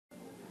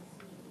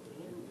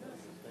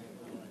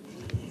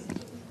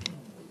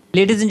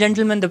Ladies and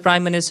gentlemen, the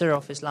Prime Minister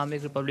of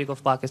Islamic Republic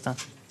of Pakistan.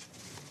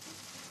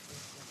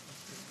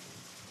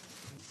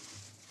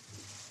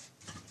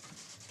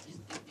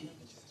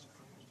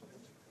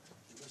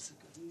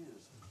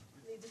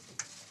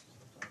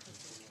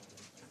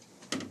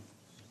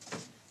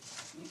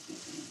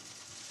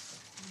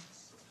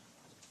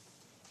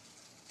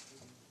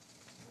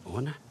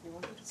 On?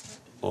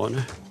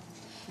 On?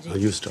 Oh,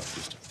 you start.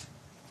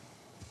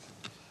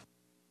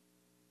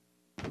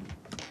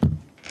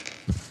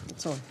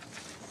 It's on.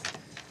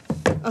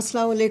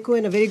 Assalamu alaikum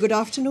and a very good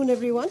afternoon,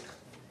 everyone.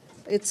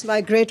 It's my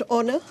great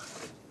honor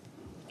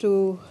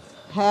to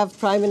have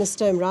Prime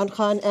Minister Imran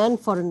Khan and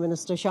Foreign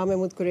Minister Shah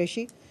Mahmood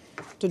Qureshi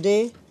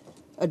today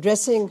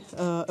addressing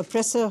a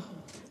presser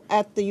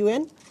at the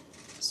UN.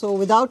 So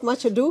without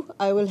much ado,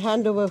 I will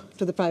hand over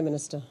to the Prime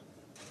Minister.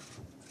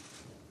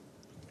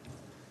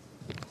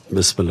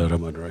 Bismillah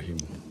ar-Rahman ar-Rahim.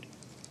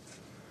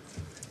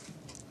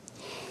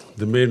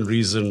 The main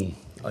reason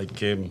I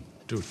came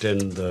to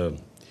attend the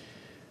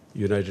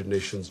United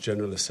Nations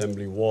General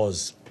Assembly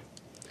was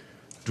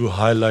to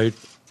highlight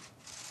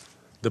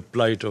the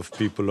plight of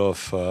people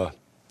of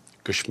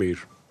Kashmir.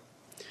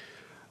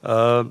 There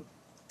are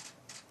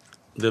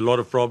a lot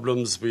of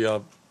problems. We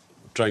are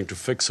trying to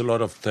fix a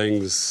lot of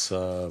things.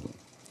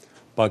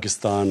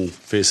 Pakistan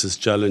faces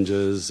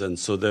challenges, and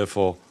so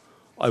therefore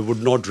I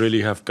would not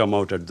really have come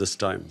out at this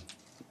time.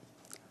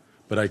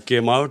 But I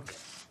came out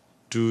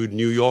to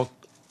New York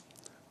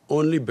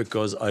only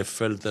because I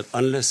felt that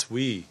unless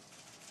we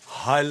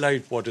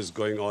highlight what is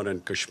going on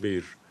in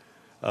Kashmir,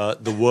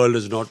 the world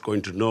is not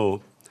going to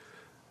know.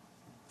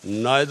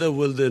 Neither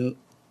will the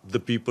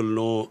people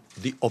know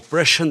the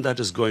oppression that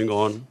is going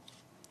on,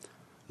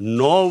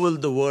 nor will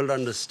the world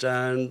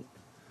understand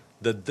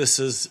that this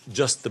is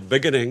just the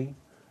beginning.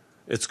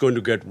 It's going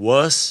to get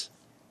worse.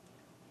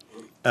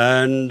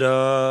 And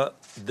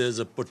there's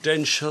a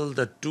potential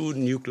that two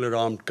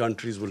nuclear-armed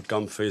countries will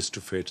come face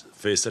to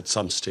face at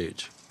some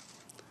stage.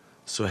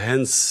 So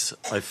hence,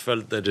 I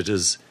felt that it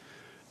is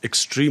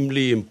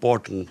extremely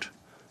important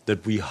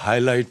that we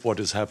highlight what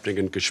is happening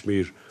in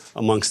Kashmir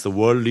amongst the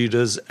world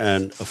leaders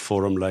and a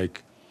forum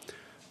like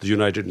the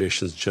United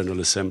Nations General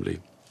Assembly.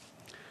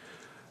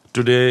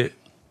 Today,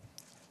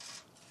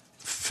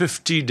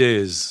 50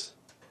 days,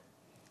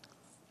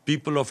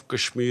 people of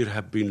Kashmir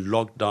have been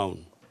locked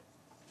down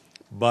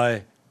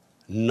by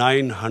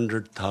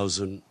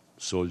 900,000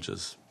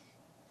 soldiers.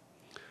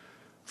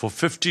 For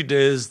 50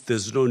 days,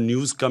 there's no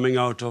news coming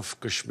out of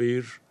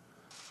Kashmir.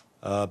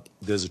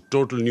 There's a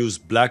total news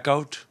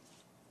blackout.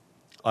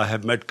 I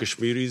have met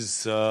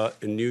Kashmiris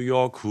in New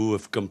York who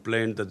have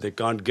complained that they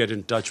can't get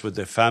in touch with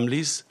their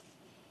families.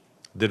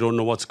 They don't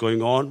know what's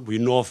going on. We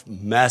know of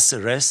mass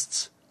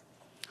arrests.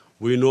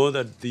 We know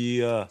that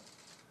the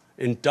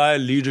entire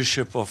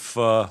leadership of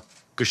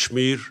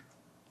Kashmir,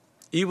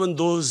 even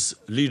those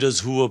leaders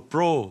who were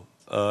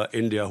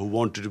pro-India, who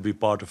wanted to be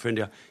part of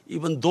India,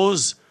 even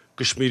those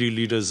Kashmiri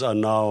leaders are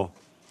now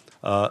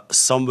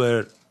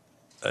somewhere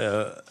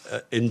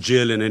in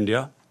jail in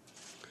India.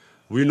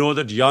 We know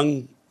that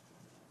young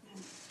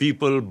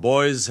people,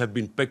 boys, have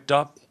been picked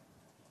up.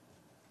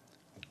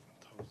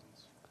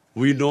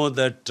 We know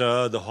that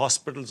the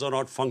hospitals are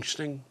not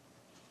functioning.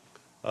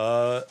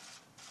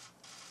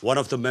 One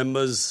of the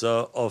members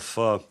who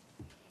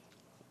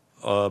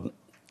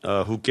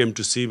came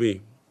to see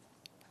me,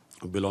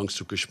 who belongs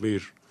to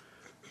Kashmir,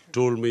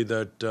 told me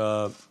that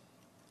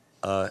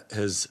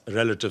his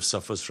relative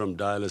suffers from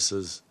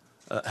dialysis,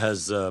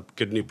 has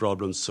kidney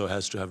problems, so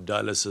has to have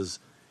dialysis,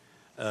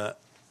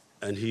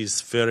 and he's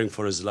fearing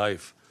for his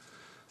life.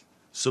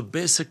 So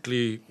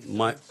basically,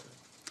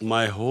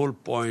 my whole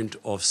point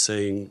of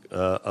saying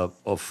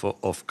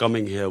of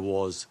coming here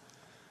was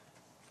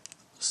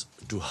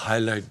to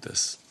highlight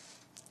this.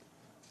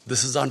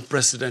 This is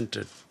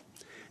unprecedented.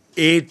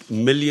 8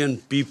 million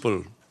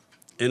people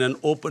in an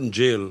open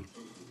jail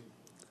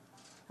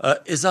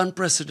is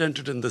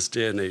unprecedented in this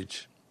day and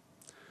age.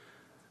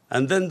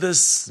 And then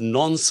this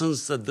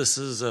nonsense that this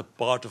is a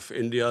part of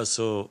India,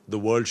 so the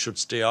world should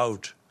stay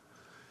out.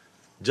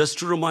 Just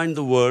to remind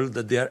the world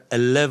that there are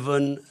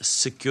 11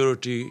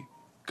 Security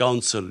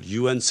Council,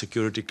 UN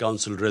Security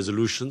Council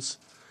resolutions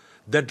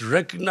that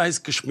recognize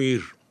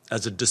Kashmir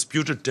as a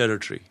disputed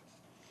territory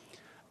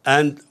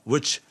and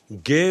which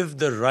gave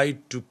the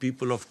right to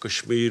people of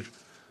Kashmir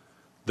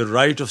the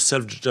right of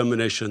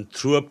self-determination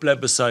through a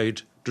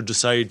plebiscite to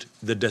decide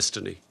their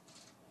destiny.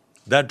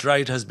 That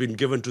right has been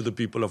given to the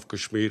people of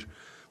Kashmir.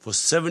 For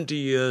 70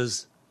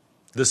 years,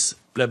 this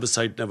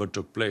plebiscite never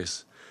took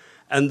place.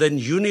 And then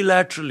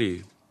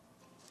unilaterally,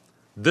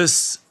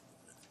 this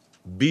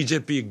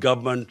BJP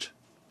government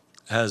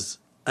has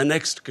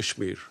annexed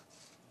Kashmir.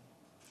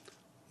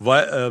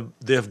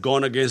 They have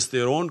gone against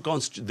their own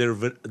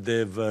constitution.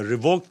 They've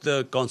revoked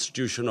the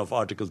constitution of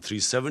Article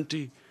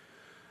 370.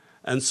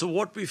 And so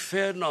what we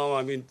fear now,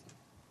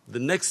 the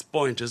next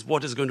point is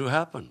what is going to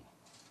happen.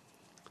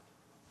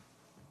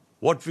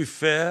 What we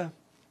fear,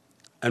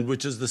 and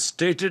which is the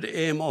stated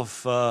aim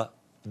of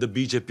the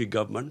BJP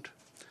government,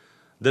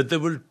 that they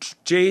will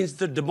change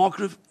the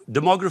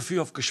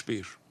demography of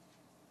Kashmir.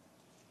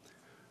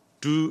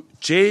 To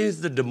change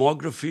the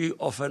demography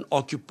of an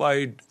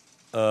occupied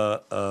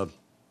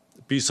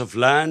piece of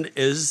land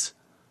is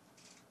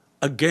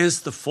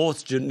against the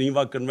Fourth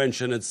Geneva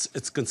Convention.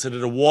 It's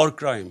considered a war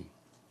crime.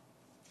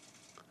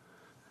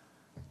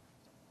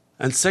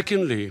 And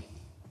secondly,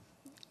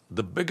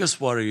 the biggest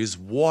worry is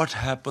what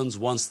happens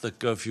once the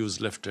curfew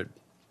is lifted.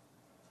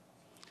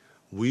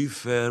 We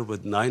fear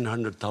with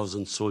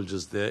 900,000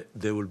 soldiers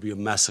there will be a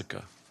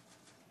massacre.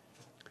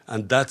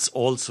 And that's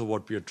also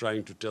what we are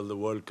trying to tell the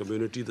world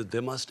community, that they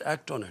must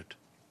act on it.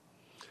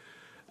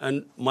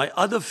 And my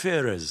other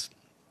fear is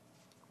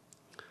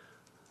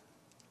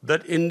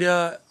that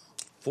India,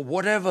 for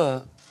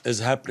whatever is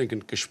happening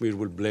in Kashmir,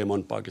 will blame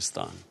on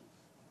Pakistan.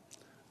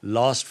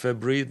 Last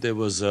February, there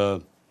was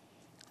a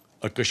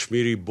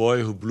Kashmiri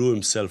boy who blew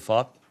himself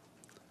up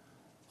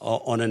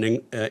on an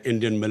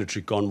Indian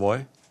military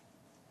convoy.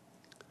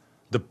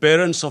 The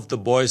parents of the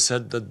boy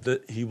said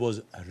that he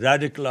was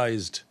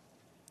radicalized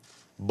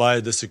by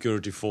the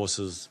security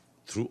forces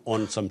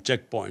on some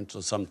checkpoints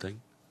or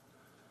something.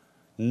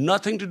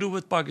 Nothing to do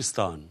with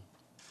Pakistan.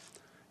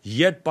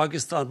 Yet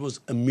Pakistan was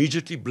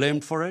immediately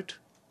blamed for it.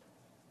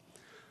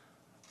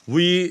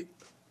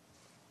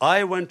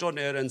 I went on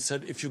air and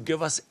said, if you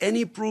give us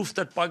any proof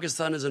that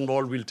Pakistan is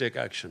involved, we'll take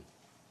action.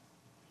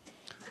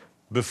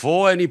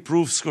 Before any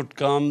proofs could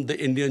come, the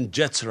Indian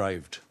jets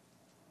arrived.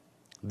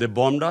 They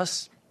bombed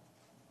us.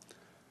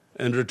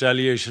 In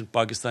retaliation,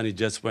 Pakistani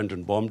jets went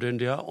and bombed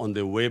India. On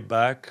their way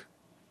back,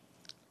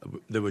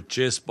 they were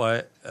chased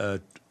by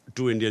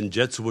 2 Indian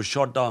jets who were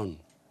shot down.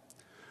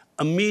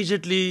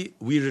 Immediately,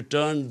 we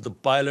returned the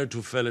pilot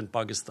who fell in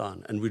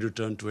Pakistan, and we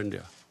returned to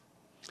India.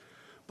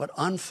 But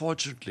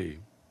unfortunately,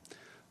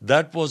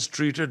 that was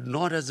treated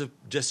not as a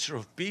gesture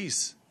of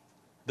peace,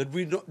 that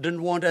we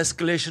didn't want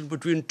escalation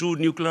between 2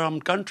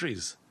 nuclear-armed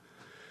countries.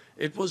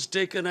 It was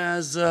taken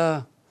as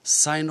a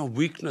sign of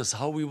weakness,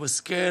 how we were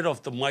scared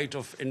of the might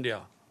of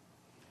India.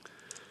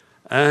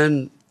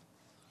 And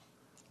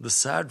the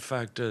sad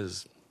fact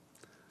is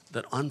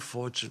that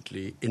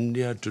unfortunately,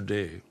 India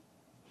today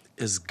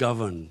is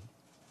governed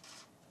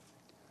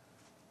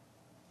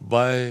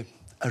by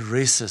a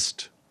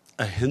racist,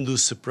 a Hindu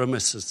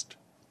supremacist,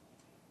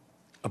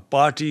 a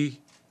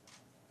party,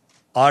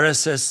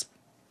 RSS,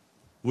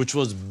 which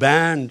was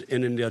banned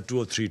in India 2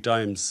 or 3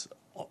 times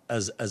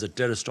as a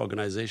terrorist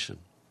organization.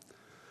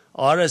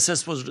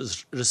 RSS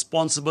was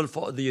responsible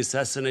for the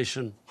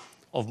assassination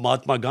of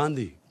Mahatma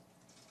Gandhi.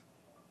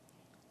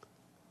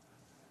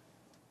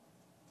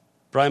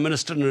 Prime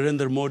Minister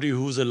Narendra Modi,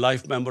 who is a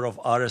life member of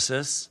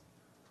RSS,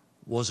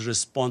 was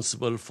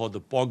responsible for the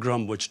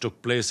pogrom which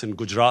took place in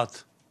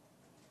Gujarat,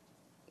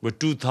 where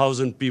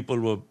 2,000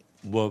 people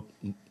were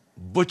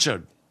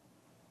butchered,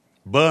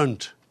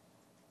 burnt,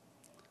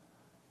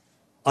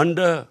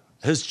 under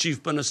his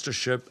chief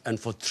ministership, and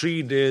for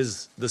 3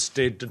 days the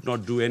state did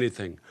not do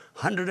anything.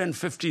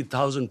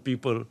 150,000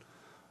 people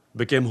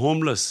became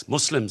homeless,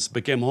 Muslims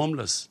became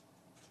homeless.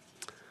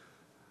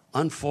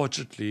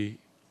 Unfortunately,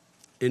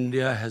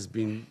 India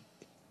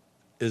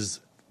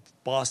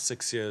past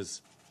 6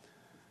 years,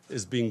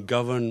 is being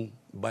governed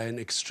by an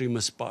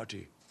extremist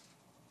party.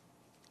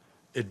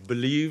 It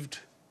believed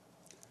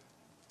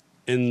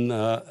in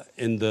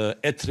the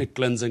ethnic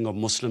cleansing of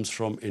Muslims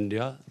from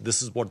India.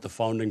 This is what the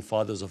founding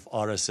fathers of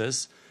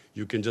RSS,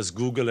 you can just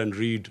Google and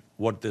read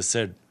what they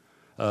said,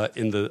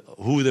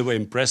 who they were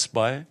impressed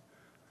by.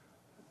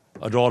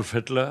 Adolf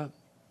Hitler,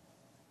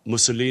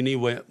 Mussolini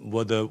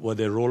were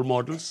their role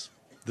models.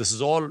 This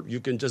is all, you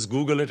can just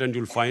Google it and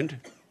you'll find.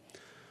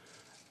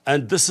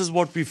 And this is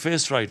what we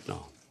face right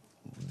now.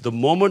 The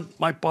moment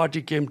my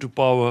party came to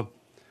power,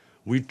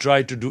 we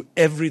tried to do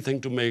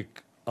everything to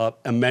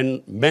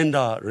mend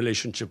our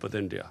relationship with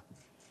India.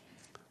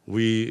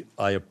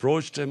 I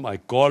approached him, I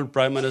called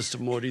Prime Minister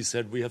Modi,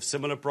 said we have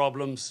similar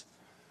problems.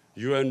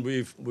 You and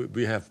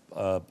we have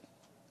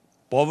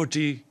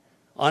poverty,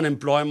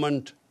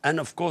 unemployment, and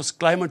of course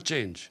climate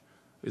change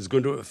is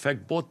going to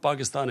affect both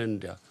Pakistan and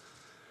India.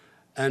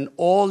 And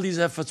all these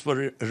efforts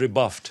were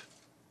rebuffed.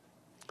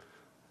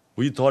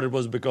 We thought it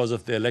was because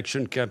of the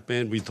election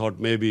campaign. We thought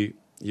maybe,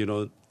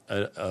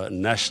 a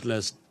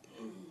nationalist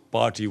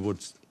party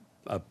would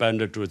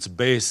pander to its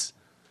base.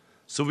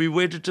 So we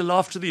waited till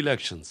after the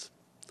elections.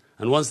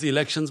 And once the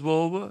elections were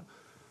over,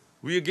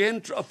 we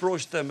again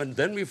approached them, and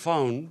then we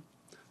found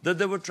that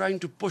they were trying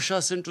to push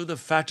us into the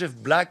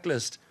FATF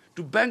blacklist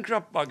to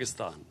bankrupt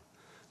Pakistan.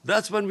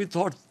 That's when we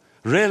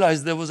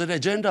realized there was an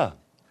agenda.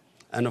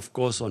 And of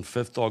course, on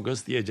 5th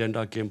August, the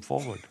agenda came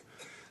forward.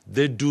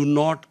 They do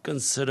not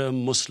consider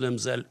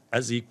Muslims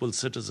as equal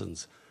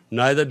citizens.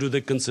 Neither do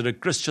they consider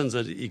Christians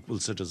as equal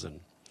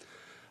citizens.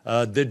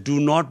 They do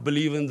not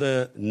believe in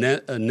the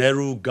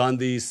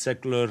Nehru-Gandhi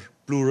secular,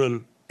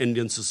 plural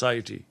Indian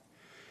society.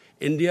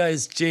 India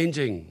is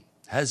changing,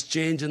 has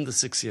changed in the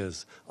 6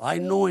 years. I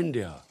know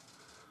India.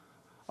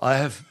 I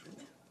have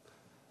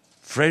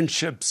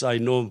friendships. I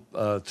know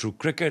through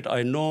cricket.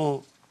 I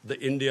know the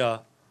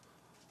India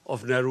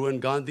of Nehru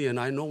and Gandhi, and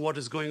I know what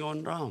is going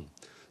on now.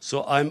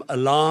 So I'm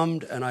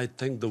alarmed, and I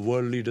think the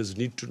world leaders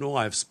need to know.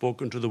 I've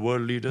spoken to the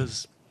world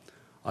leaders.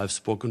 I've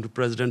spoken to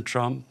President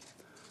Trump.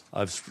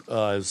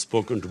 I've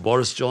spoken to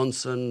Boris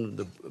Johnson,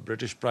 the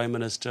British Prime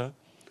Minister.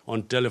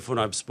 On telephone,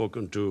 I've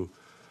spoken to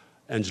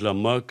Angela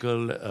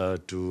Merkel,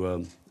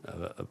 to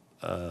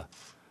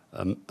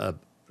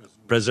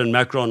President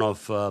Macron of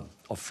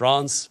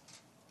France.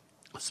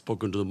 I've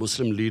spoken to the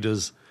Muslim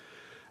leaders.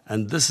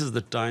 And this is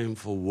the time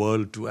for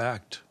world to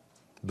act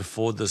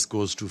before this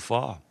goes too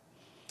far.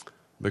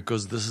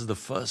 Because this is the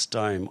first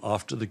time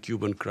after the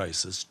Cuban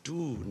crisis,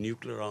 two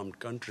nuclear-armed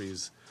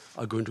countries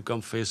are going to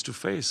come face to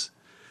face.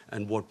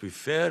 And what we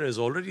fear is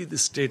already the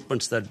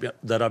statements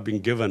that are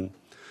being given,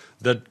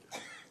 that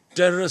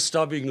terrorists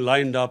are being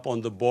lined up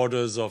on the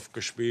borders of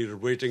Kashmir,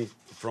 waiting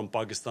from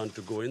Pakistan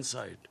to go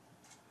inside.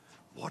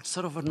 What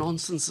sort of a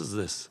nonsense is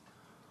this?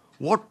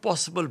 What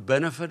possible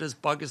benefit is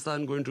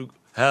Pakistan going to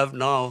have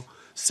now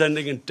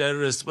sending in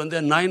terrorists when there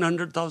are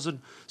 900,000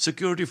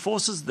 security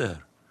forces there?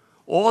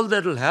 All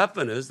that will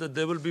happen is that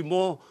there will be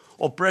more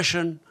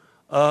oppression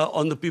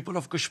on the people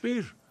of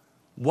Kashmir.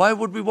 Why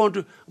would we want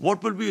to?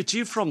 What will be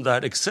achieved from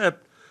that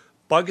except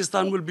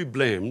Pakistan will be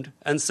blamed,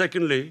 and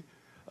secondly,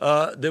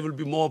 there will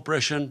be more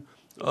oppression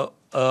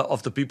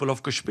of the people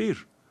of Kashmir.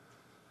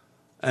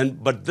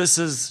 But this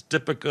is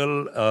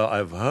typical.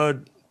 I've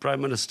heard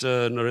Prime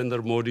Minister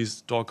Narendra Modi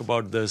talk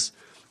about this,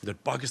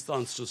 that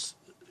Pakistan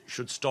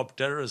should stop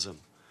terrorism.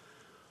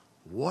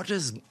 What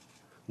is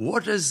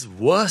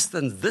worse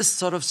than this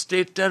sort of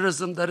state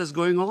terrorism that is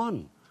going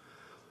on?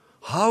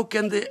 How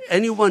can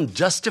anyone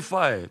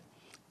justify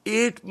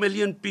 8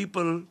 million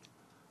people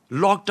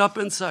locked up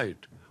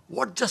inside?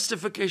 What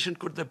justification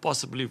could there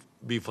possibly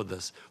be for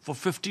this? For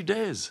 50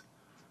 days?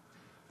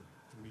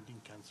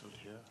 Meeting cancelled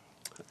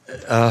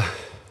here.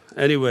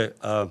 Anyway,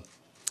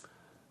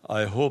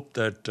 I hope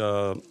that,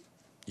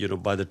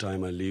 by the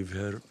time I leave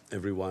here,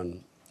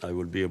 I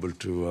will be able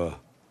to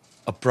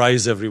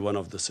apprise everyone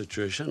of the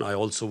situation. I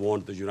also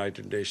want the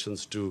United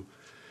Nations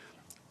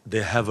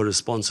they have a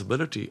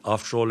responsibility.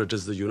 After all, it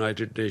is the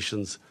United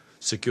Nations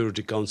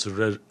Security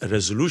Council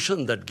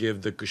resolution that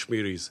gave the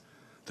Kashmiris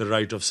the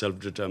right of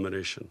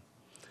self-determination.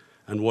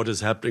 And what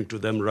is happening to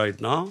them right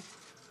now,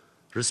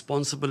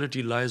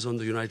 responsibility lies on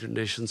the United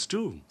Nations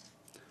too.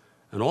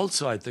 And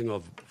also, I think,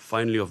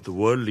 finally, of the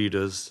world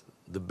leaders,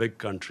 the big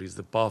countries,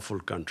 the powerful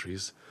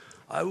countries,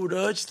 I would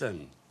urge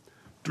them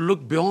to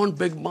look beyond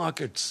big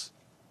markets.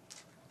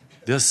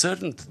 There are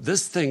certain,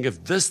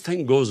 if this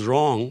thing goes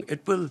wrong,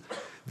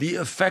 the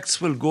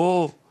effects will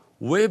go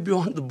way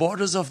beyond the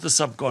borders of the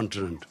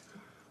subcontinent.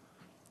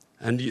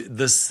 And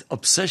this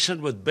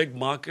obsession with big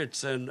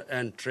markets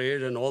and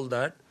trade and all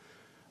that,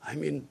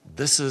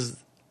 this is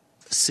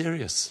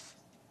serious.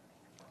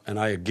 And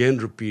I again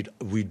repeat,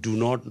 we do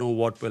not know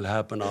what will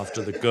happen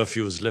after the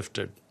curfew is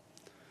lifted.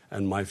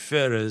 And my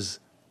fear is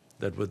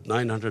that with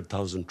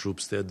 900,000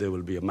 troops there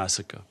will be a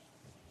massacre.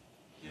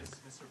 Yes,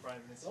 Mr.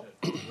 Prime Minister.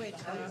 Wait,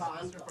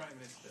 Mr. Prime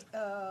Minister.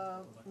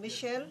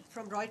 Michelle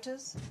from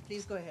Reuters,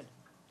 please go ahead.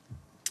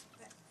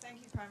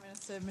 Thank you, Prime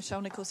Minister.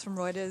 Michelle Nichols from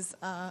Reuters.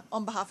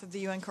 On behalf of the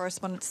UN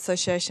Correspondents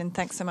Association,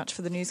 thanks so much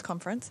for the news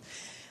conference.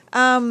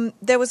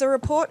 There was a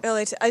report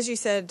earlier, as you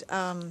said,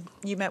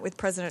 you met with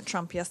President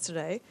Trump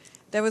yesterday.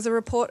 There was a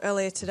report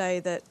earlier today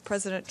that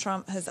President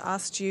Trump has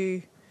asked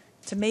you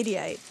to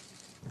mediate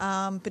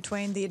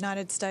between the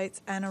United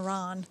States and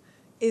Iran.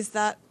 Is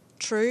that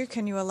true?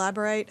 Can you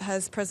elaborate?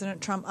 Has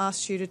President Trump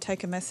asked you to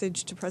take a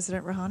message to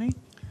President Rouhani?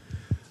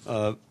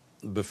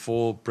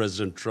 Before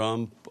President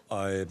Trump,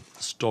 I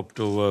stopped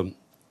over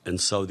in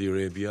Saudi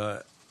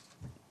Arabia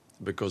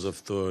because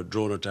of the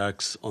drone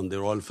attacks on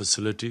their oil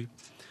facility.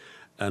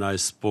 And I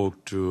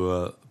spoke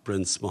to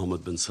Prince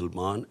Mohammed bin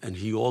Salman, and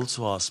he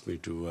also asked me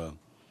to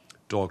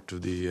talk to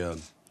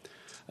the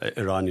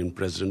Iranian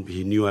president.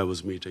 He knew I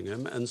was meeting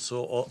him. And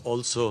so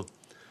also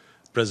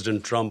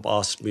President Trump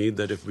asked me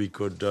that if we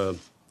could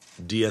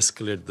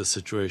de-escalate the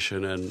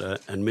situation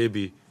and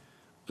maybe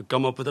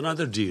come up with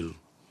another deal.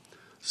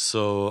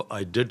 So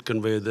I did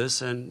convey this,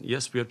 and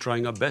yes, we are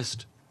trying our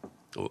best.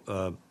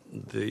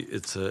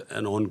 It's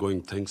an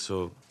ongoing thing,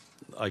 so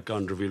I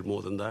can't reveal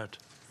more than that.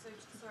 So,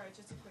 sorry,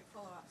 just a quick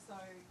follow-up. So,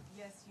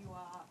 yes, you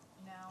are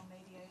now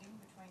mediating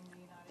between the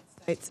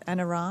United States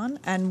and Iran.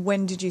 And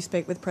when did you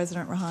speak with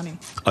President Rouhani?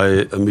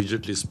 I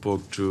immediately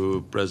spoke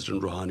to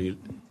President Rouhani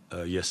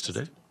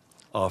yesterday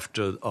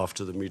after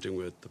the meeting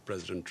with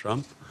President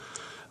Trump.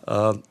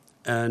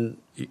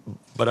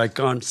 But I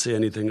can't say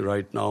anything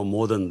right now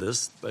more than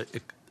this,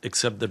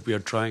 except that we are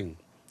trying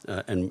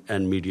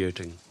and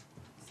mediating.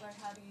 So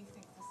how do you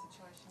think the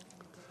situation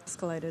can be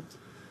escalated?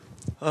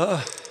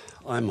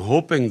 I'm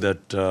hoping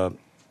that,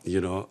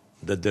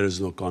 that there is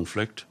no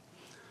conflict.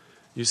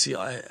 You see,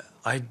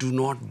 I do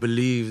not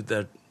believe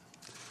that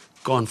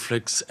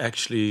conflicts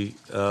actually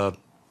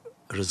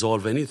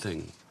resolve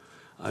anything.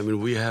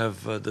 We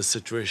have the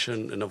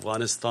situation in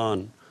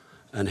Afghanistan,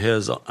 and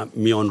here's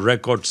me on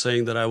record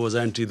saying that I was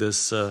anti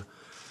this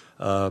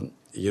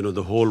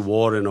the whole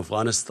war in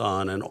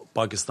Afghanistan and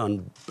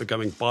Pakistan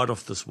becoming part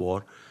of this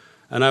war.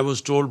 And I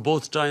was told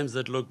both times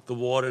that, look, the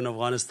war in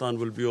Afghanistan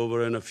will be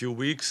over in a few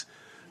weeks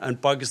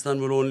and Pakistan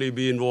will only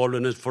be involved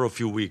in it for a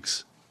few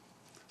weeks.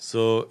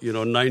 So,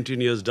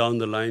 19 years down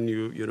the line,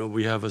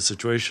 we have a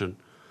situation.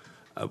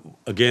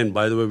 Again,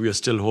 by the way, we are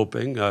still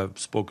hoping. I've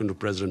spoken to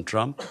President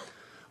Trump.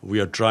 We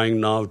are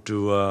trying now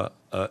to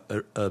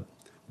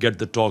get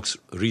the talks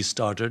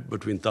restarted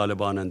between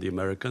Taliban and the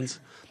Americans.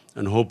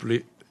 And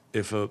hopefully,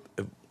 if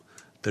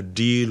the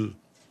deal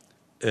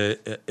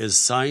is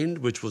signed,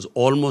 which was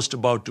almost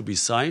about to be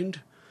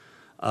signed,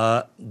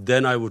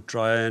 then I would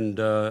try and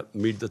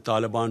meet the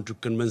Taliban to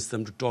convince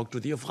them to talk to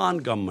the Afghan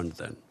government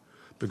then.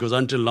 Because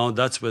until now,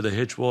 that's where the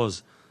hitch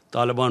was.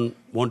 Taliban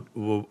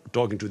were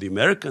talking to the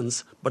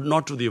Americans, but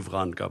not to the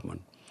Afghan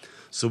government.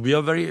 So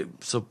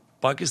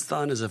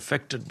Pakistan is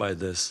affected by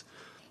this,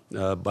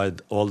 by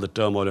all the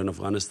turmoil in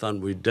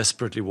Afghanistan. We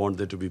desperately want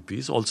there to be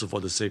peace, also for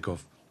the sake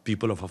of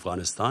people of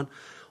Afghanistan.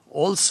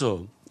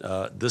 Also,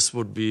 this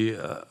would be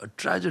a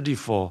tragedy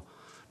for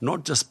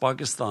not just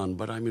Pakistan,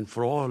 but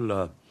for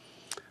all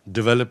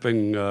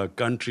developing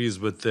countries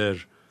with their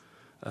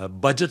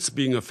budgets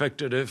being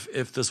affected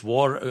if this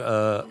war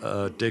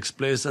takes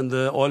place and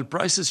the oil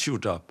prices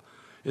shoot up.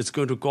 It's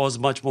going to cause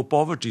much more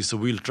poverty, so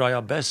we'll try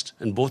our best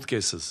in both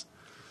cases.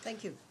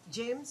 Thank you.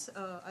 James,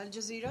 Al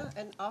Jazeera,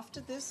 and after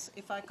this,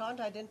 if I can't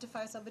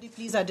identify somebody,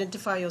 please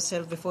identify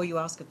yourself before you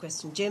ask a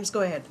question. James,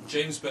 go ahead.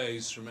 James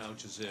Bays from Al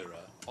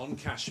Jazeera. On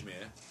Kashmir,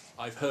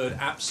 I've heard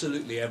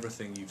absolutely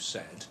everything you've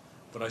said,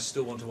 but I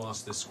still want to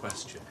ask this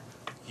question.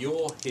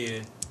 You're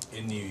here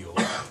in New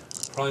York.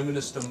 Prime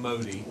Minister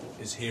Modi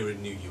is here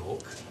in New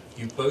York.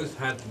 You both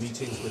had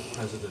meetings with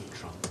President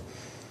Trump.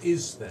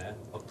 Is there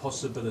a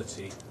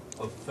possibility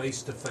of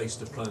face-to-face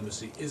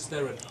diplomacy? Is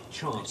there a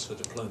chance for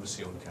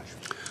diplomacy on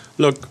Kashmir?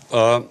 Look,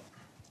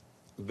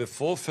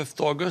 before 5th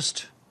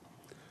August,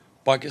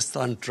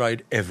 Pakistan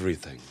tried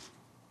everything.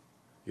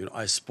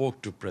 I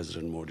spoke to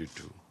President Modi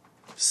too,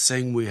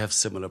 saying we have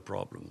similar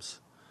problems.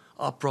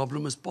 Our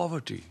problem is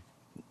poverty,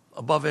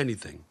 above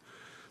anything.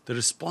 The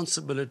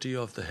responsibility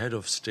of the head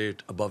of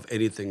state above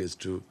anything is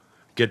to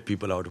get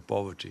people out of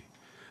poverty.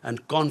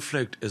 And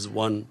conflict is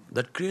one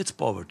that creates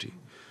poverty.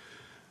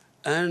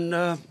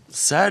 And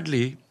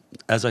sadly,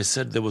 as I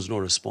said, there was no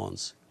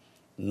response.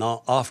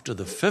 Now, after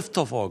the 5th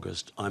of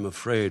August, I'm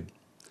afraid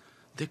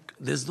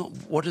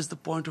what is the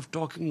point of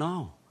talking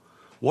now?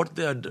 What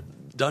they had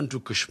done to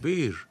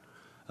Kashmir,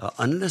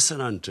 unless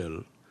and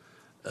until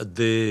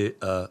they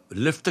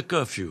lift the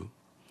curfew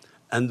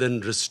and then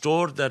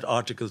restore that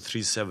Article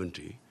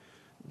 370,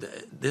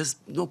 there's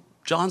no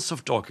chance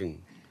of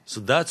talking.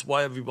 So that's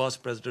why we've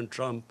asked President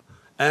Trump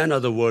and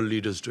other world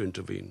leaders to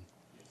intervene.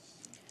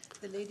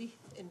 The lady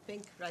in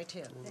pink right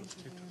here. Thank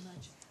you very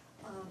much.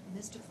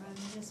 Mr. Prime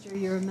Minister,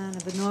 you're a man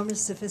of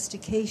enormous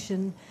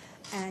sophistication,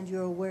 and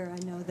you're aware, I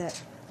know, that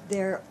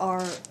there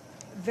are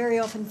very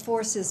often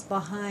forces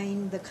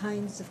behind the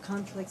kinds of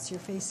conflicts you're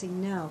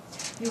facing now.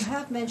 You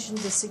have mentioned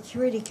the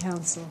Security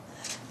Council.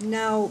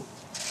 Now,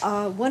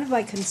 one of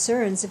my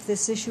concerns, if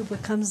this issue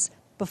becomes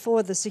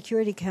before the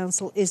Security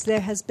Council, is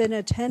there has been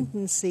a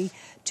tendency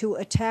to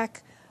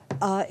attack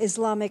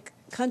Islamic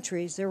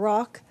countries,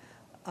 Iraq,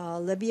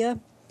 Libya,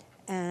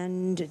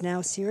 and now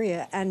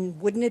Syria.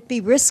 And wouldn't it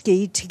be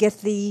risky to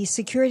get the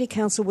Security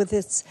Council, with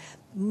its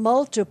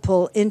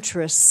multiple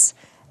interests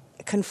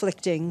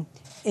conflicting,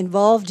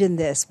 involved in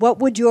this? What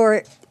would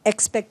your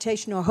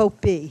expectation or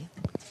hope be?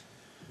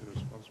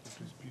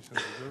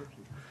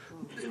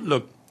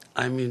 Look,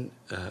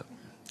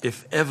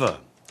 if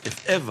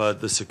ever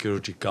the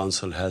Security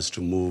Council has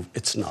to move,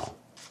 it's now.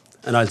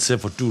 And I'll say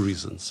for two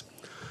reasons.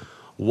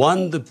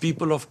 One, the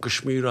people of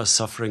Kashmir are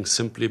suffering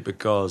simply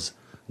because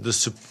the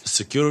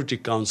Security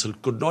Council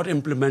could not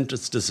implement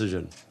its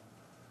decision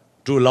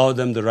to allow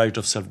them the right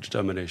of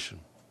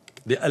self-determination.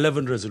 The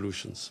 11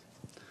 resolutions.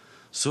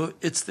 So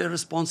it's their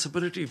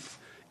responsibility.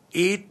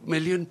 8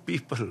 million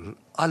people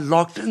are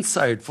locked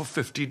inside for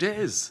 50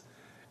 days.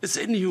 It's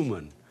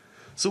inhuman.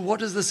 So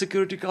what is the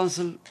Security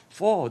Council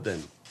for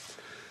then?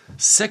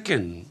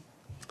 Second,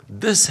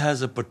 this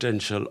has a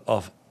potential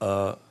of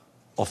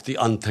the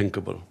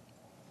unthinkable.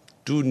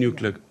 Two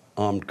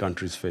nuclear-armed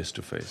countries face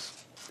to face.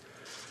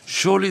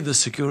 Surely the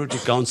Security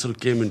Council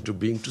came into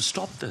being to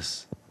stop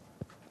this.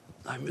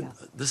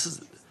 This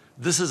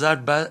is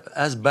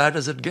as bad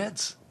as it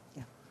gets.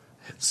 Yeah.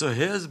 So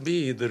here's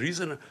me. The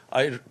reason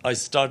I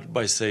started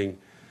by saying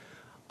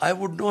I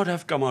would not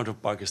have come out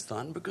of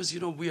Pakistan because,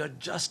 we are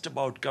just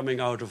about coming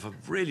out of a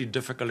really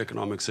difficult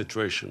economic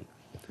situation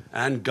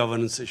and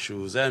governance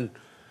issues and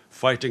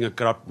fighting a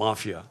corrupt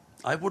mafia.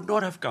 I would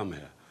not have come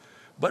here.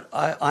 But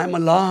I'm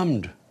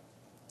alarmed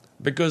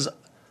because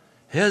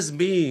here's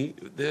me.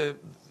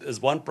 There's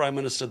one prime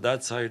minister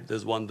that side,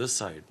 there's one this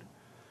side.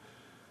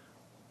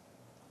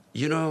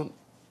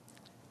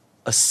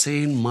 A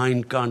sane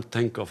mind can't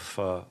think of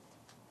a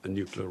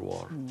nuclear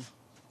war.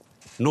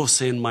 No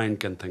sane mind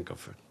can think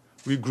of it.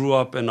 We grew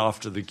up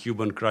after the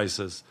Cuban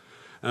crisis,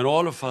 and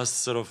all of us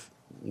sort of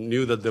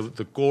knew that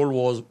the Cold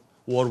War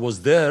war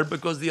was there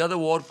because the other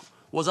war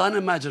was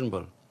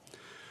unimaginable.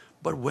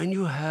 But when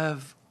you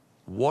have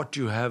what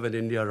you have in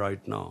India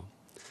right now,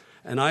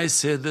 and I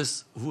say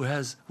this who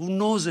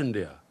knows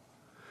India,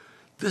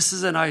 this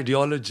is an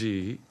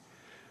ideology,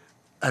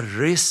 a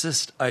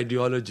racist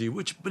ideology,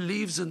 which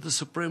believes in the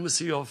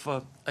supremacy of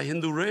a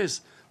Hindu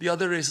race. The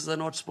other races are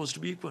not supposed to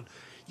be equal.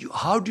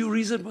 How do you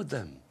reason with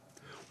them?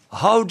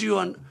 How do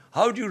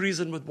you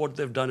reason with what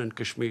they've done in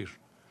Kashmir?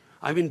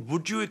 I mean,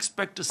 would you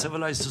expect a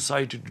civilized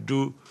society to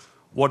do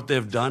what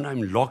they've done?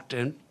 I'm locked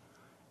in,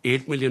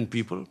 8 million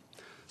people.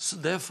 So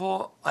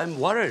therefore, I'm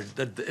worried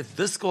that if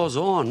this goes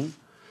on,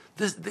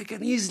 there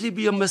can easily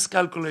be a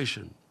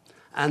miscalculation.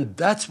 And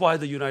that's why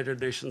the United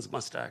Nations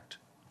must act.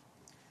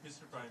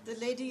 Mr. Prime The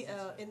lady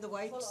in the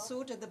white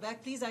suit at the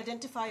back, please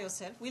identify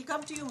yourself. We'll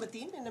come to you,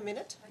 Mateen, in a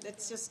minute.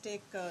 Let's just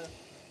take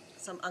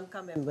some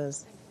ANCA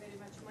members. Thank you very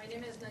much. My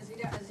name is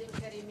Nazira Azim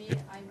Karimi.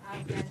 I'm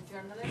Afghan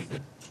journalist.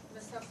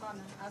 Mr. Khan,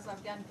 as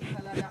Afghan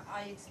people have a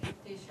high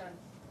expectation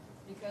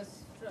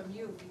from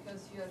you,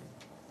 because you're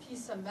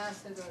peace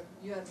ambassador,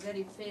 you are a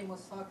very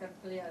famous soccer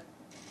player.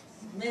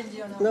 No,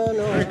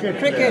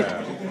 cricket.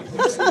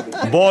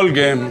 Ball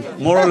game,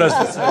 more or less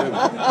the same.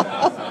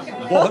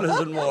 Ball is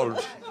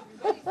involved.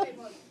 Very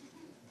famous.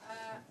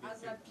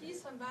 As a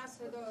peace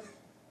ambassador,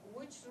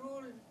 which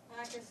role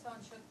Pakistan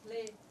should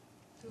play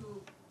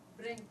to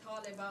bring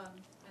Taliban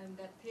and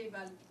the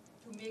table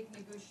to make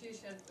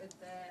negotiation with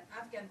the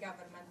Afghan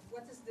government?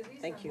 What is the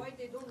reason why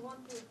they don't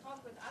want to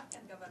talk with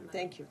Afghan government?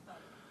 Thank you.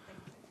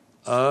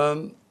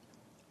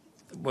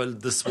 Well,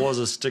 this was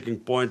a sticking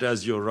point,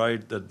 as you're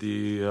right, that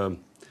the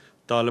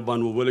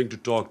Taliban were willing to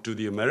talk to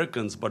the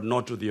Americans, but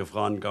not to the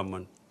Afghan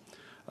government.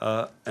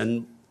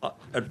 And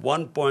at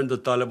one point, the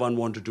Taliban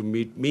wanted to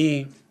meet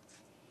me,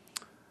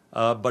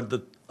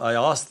 but I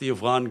asked the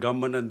Afghan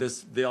government, and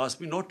they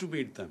asked me not to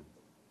meet them.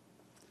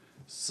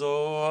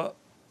 So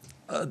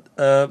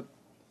the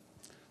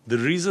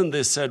reason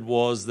they said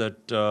was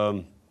that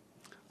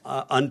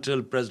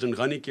until President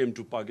Ghani came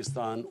to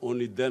Pakistan,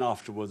 only then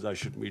afterwards I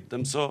should meet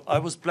them. So I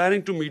was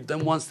planning to meet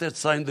them once they had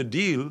signed the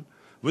deal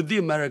with the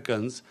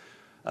Americans,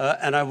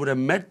 and I would have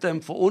met them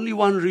for only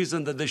one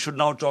reason, that they should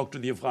now talk to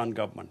the Afghan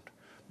government.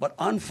 But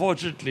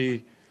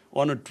unfortunately,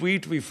 on a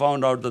tweet, we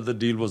found out that the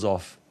deal was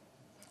off.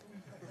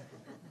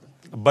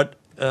 But,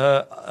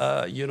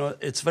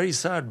 it's very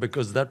sad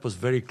because that was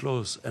very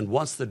close. And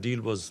once the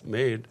deal was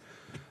made,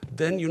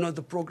 then,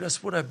 the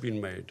progress would have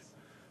been made.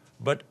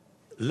 But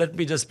let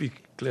me just be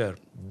clear.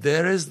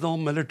 There is no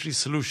military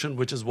solution,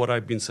 which is what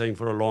I've been saying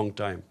for a long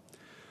time.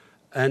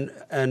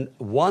 And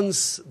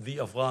once the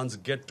Afghans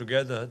get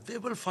together, they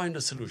will find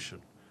a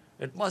solution.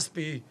 It must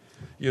be,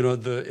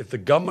 if the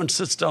government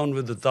sits down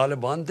with the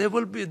Taliban,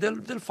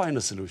 they'll find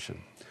a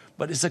solution.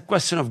 But it's a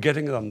question of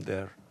getting them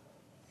there.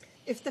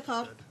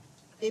 Iftikhar,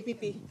 APP.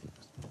 Thank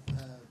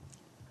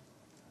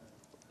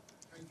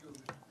you,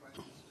 Mr. Prime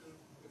Minister.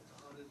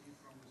 Iftikhar Ali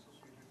from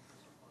Associated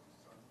Press of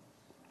Pakistan.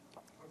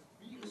 For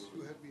weeks,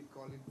 you have been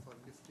calling for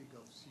lifting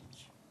of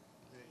siege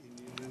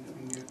in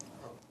Indian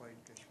occupied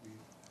Kashmir.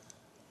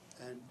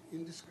 And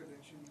in this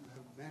connection, you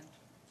have met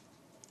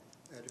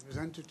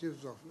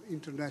representatives of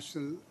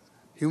international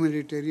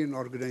humanitarian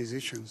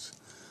organizations.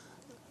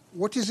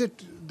 What is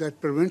it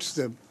that prevents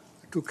them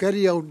to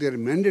carry out their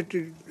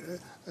mandated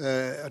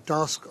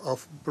task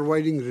of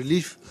providing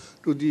relief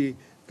to the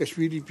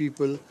Kashmiri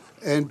people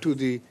and to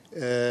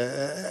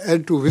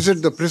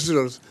visit the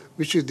prisoners,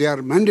 which they are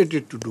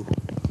mandated to do?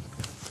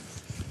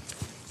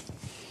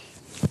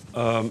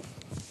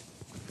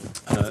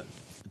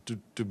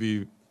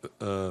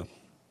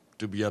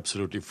 To be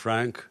absolutely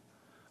frank,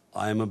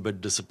 I am a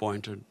bit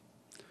disappointed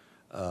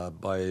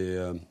by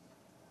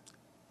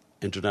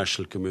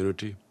international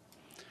community.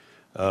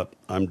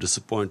 I'm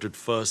disappointed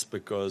first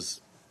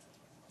because,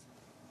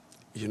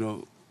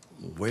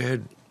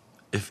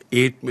 if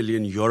 8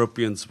 million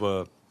Europeans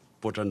were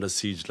put under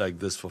siege like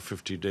this for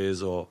 50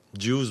 days, or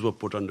Jews were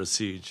put under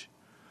siege,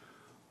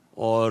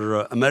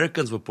 or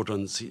Americans were put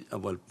on siege,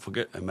 well,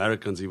 forget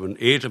Americans, even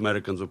 8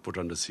 Americans were put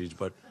under siege,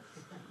 but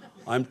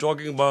I'm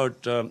talking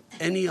about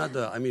any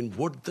other. I mean,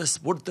 would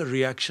the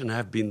reaction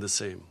have been the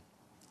same?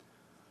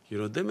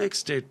 They make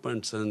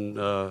statements, and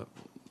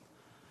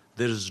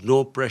there is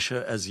no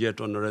pressure as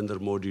yet on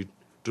Narendra Modi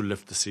to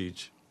lift the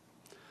siege.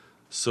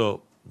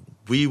 So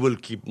we will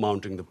keep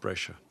mounting the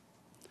pressure.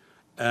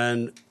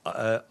 And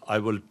I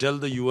will tell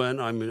the UN,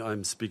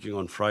 I'm speaking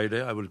on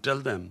Friday, I will tell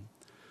them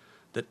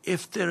that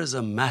if there is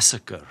a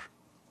massacre,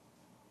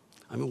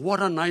 what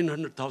are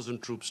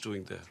 900,000 troops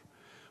doing there?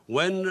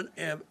 When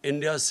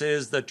India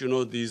says that,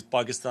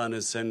 Pakistan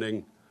is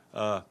sending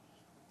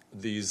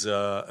these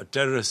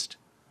terrorists,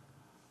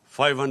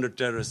 500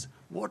 terrorists,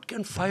 what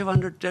can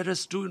 500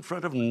 terrorists do in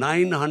front of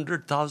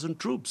 900,000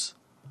 troops?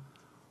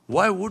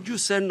 Why would you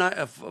send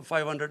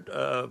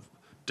 500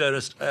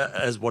 terrorists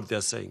as what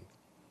they're saying?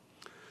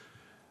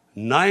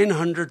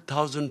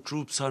 900,000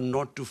 troops are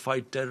not to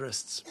fight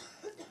terrorists.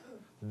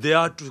 They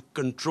are to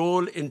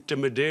control,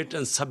 intimidate,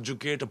 and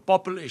subjugate a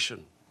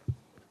population.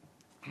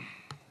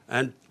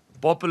 And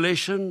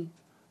population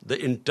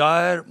the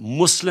entire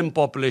Muslim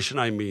population,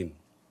 I mean.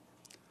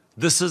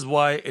 This is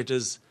why it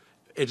is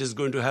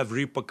going to have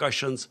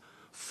repercussions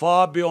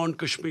far beyond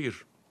Kashmir.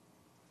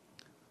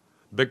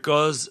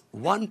 Because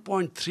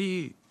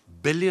 1.3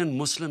 billion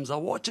Muslims are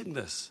watching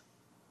this.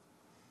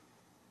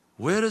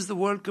 Where is the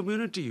world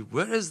community?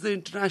 Where is the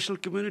international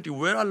community?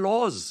 Where are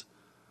laws?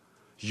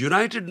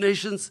 United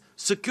Nations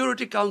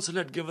Security Council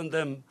had given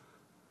them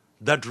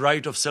that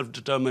right of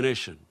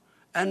self-determination.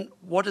 And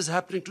what is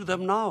happening to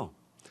them now?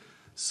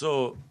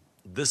 So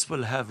this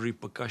will have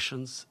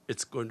repercussions.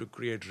 It's going to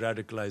create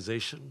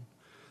radicalization.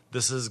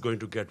 This is going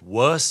to get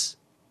worse.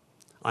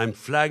 I'm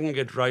flagging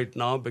it right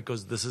now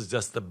because this is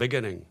just the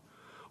beginning.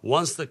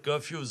 Once the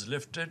curfew is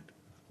lifted,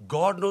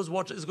 God knows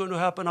what is going to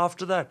happen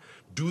after that.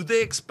 Do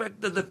they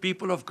expect that the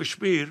people of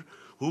Kashmir,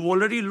 who've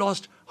already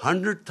lost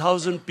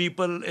 100,000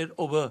 people in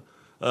over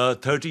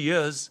 30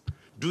 years,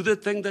 do they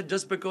think that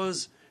just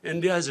because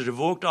India has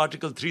revoked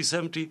Article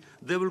 370,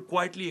 they will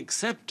quietly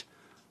accept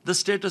the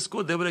status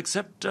quo? They will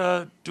accept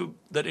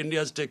that India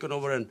has taken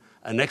over and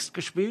annexed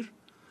Kashmir?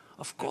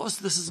 Of course,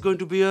 this is going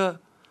to be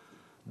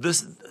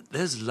there's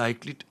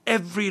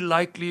every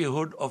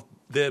likelihood of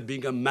there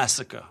being a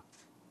massacre.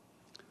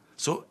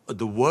 So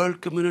the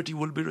world community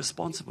will be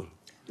responsible.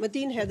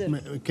 Mateen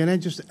Haider. Can I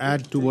just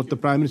add to what the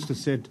Prime Minister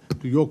said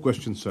to your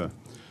question, sir?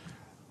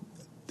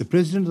 The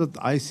President of the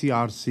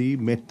ICRC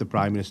met the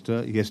Prime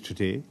Minister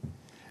yesterday,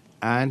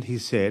 and he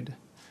said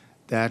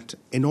that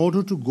in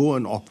order to go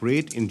and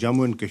operate in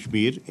Jammu and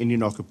Kashmir,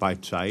 Indian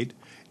occupied side,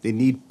 they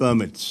need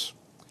permits.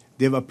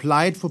 They've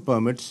applied for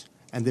permits,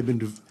 and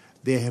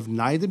they have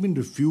neither been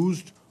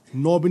refused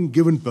nor been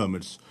given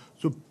permits.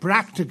 So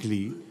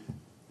practically,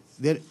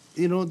 they're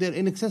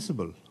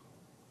inaccessible.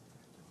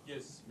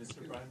 Yes,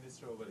 Mr. Prime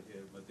Minister over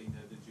here, Mateen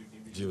Haider,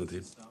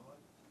 Ji.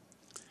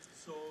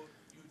 So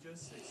you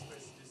just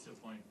expressed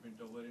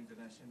disappointment over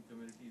international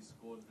community's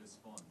cold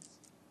response.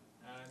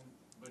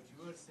 But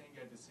you are saying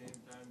at the same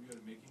time you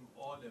are making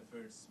all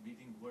efforts,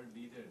 meeting world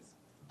leaders.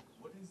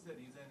 What is the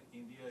reason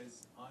India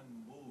is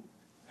unmoved?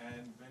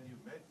 And when you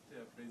met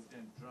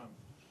President Trump,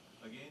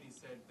 again he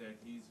said that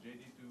he is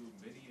ready to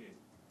mediate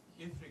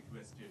if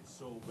requested.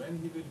 So when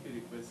he will be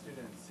requested,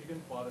 and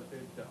second part of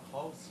it,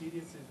 how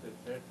serious is the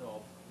threat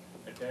of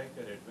attack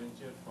or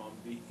adventure from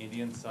the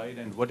Indian side,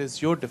 and what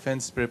is your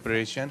defense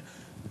preparation?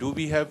 Do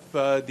we have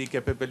the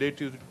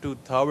capability to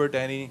thwart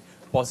any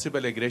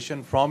possible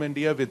aggression from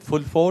India with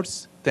full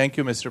force? Thank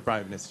you, Mr.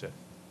 Prime Minister.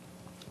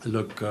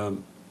 Look,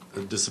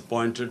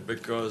 disappointed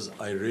because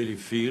I really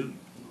feel,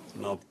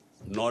 now,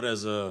 not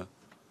as a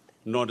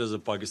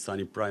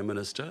Pakistani Prime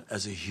Minister,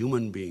 as a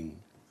human being,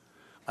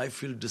 I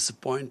feel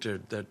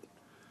disappointed that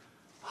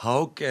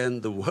how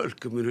can the world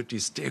community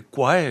stay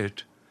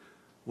quiet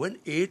when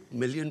 8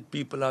 million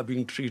people are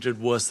being treated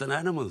worse than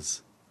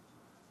animals?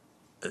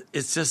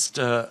 It's just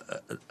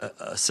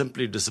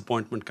simply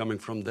disappointment coming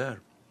from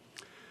there.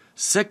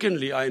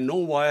 Secondly, I know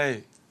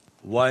why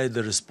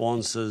the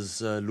response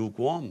is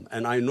lukewarm,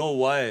 and I know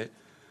why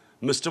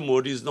Mr.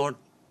 Modi is not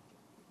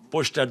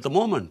pushed at the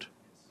moment.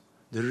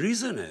 The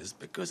reason is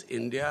because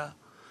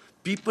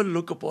people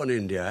look upon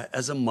India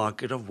as a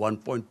market of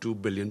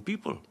 1.2 billion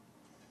people.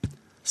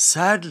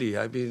 Sadly,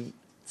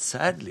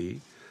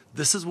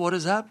 this is what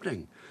is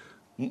happening.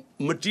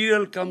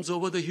 Material comes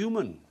over the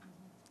human.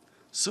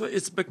 So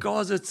it's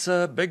because it's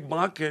a big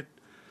market.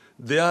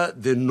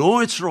 They know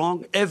it's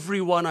wrong.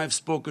 Everyone I've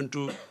spoken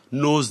to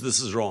knows this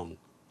is wrong.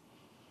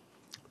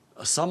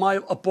 Some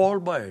are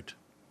appalled by it.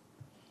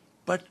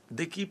 But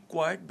they keep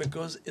quiet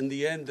because in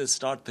the end they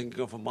start thinking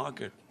of a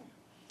market.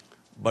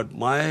 But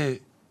my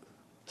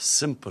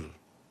simple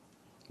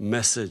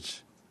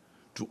message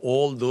to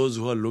all those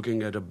who are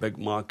looking at a big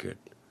market,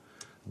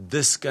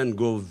 this can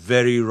go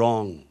very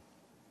wrong.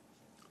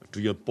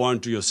 To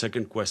your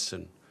second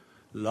question,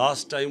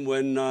 last time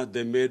when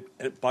they made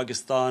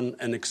Pakistan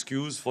an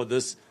excuse for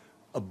this,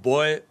 a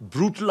boy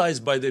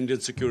brutalized by the Indian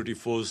security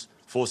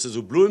forces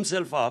who blew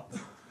himself up,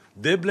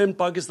 they blamed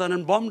Pakistan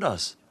and bombed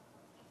us.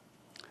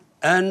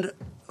 And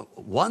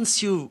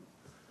once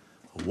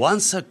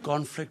a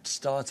conflict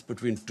starts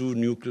between two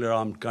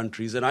nuclear-armed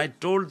countries, and I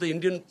told the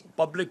Indian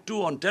public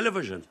too on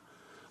television,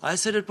 I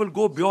said it will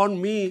go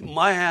beyond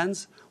my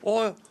hands,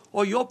 or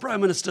your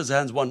Prime Minister's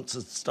hands once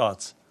it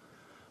starts.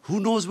 Who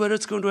knows where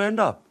it's going to end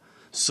up?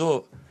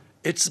 So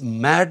it's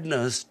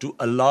madness to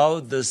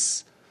allow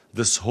this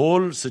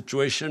whole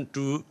situation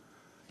to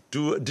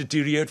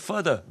deteriorate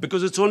further,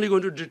 because it's only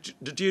going to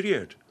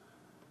deteriorate.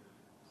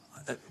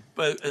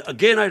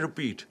 Again, I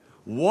repeat,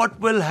 what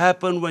will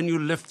happen when you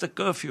lift the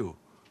curfew?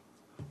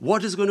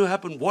 What is going to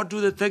happen? What do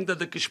they think that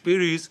the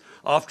Kashmiris,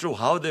 after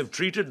how they've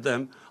treated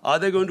them, are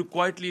they going to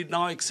quietly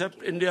now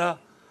accept India,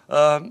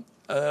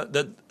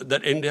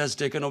 that India has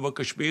taken over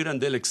Kashmir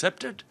and they'll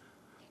accept it?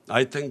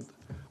 I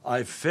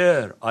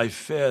fear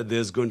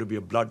there's going to be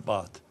a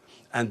bloodbath.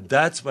 And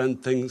that's when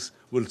things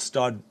will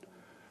start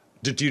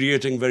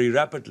deteriorating very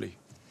rapidly.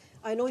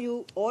 I know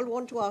you all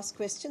want to ask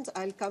questions.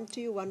 I'll come to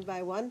you one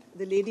by one.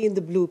 The lady in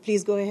the blue,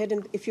 please go ahead,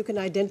 and if you can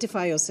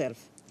identify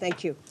yourself.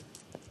 Thank you.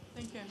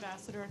 Thank you,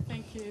 Ambassador.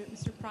 Thank you,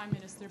 Mr. Prime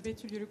Minister.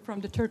 Betül Yürük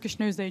from the Turkish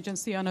news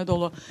agency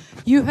Anadolu.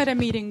 You had a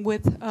meeting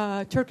with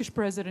Turkish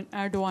President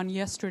Erdogan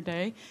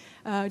yesterday.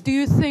 Do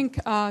you think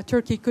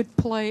Turkey could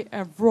play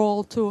a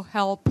role to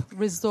help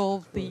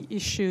resolve the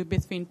issue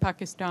between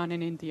Pakistan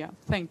and India?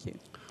 Thank you.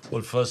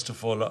 Well, first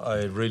of all,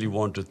 I really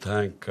want to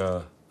thank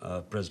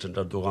President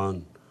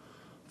Erdogan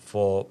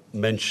for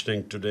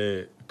mentioning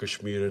today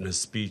Kashmir in his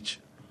speech.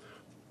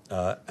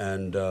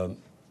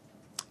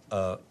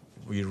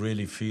 We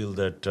really feel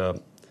that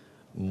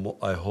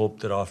I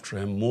hope that after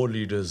him more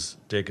leaders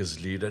take his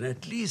lead and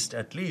at least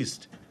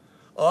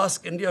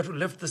ask India to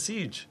lift the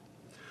siege.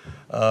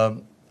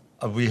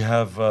 We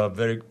have a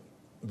very,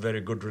 very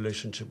good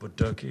relationship with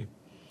Turkey,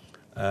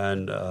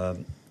 and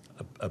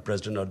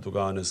President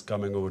Erdogan is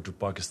coming over to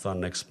Pakistan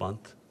next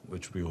month,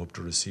 which we hope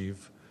to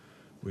receive.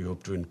 We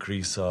hope to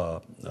increase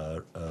our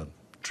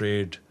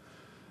trade,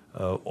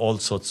 all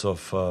sorts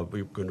of,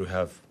 we're going to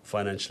have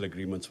financial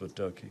agreements with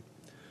Turkey.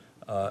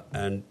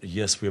 And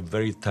yes, we are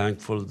very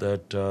thankful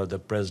that the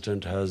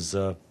President has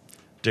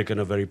taken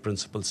a very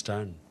principled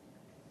stand.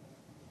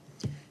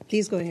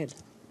 Please go ahead.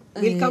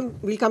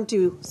 We'll come to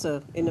you,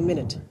 sir, in a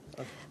minute.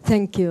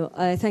 Thank you.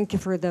 Thank you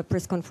for the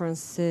press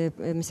conference,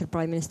 Mr.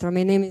 Prime Minister.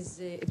 My name is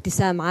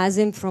Ibtisam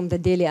Azim from the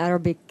Daily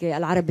Arabic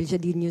Al-Arab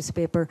Al-Jadid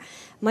newspaper.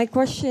 My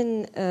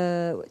question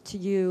to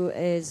you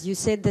is, you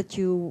said that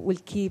you will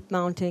keep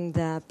mounting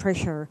the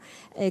pressure.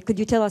 Could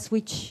you tell us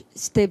which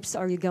steps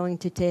are you going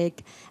to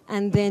take?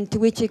 And then to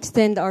which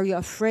extent are you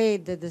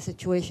afraid that the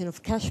situation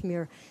of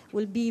Kashmir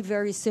will be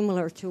very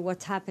similar to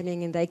what's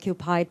happening in the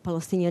occupied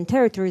Palestinian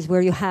territories, where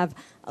you have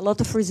a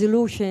lot of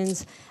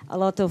resolutions, a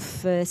lot of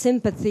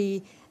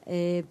sympathy,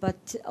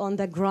 but on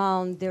the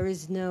ground there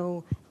is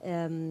no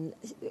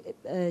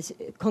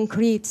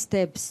concrete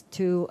steps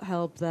to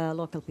help the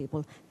local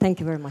people. Thank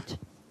you very much.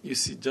 You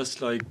see,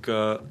 just like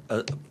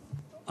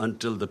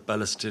until the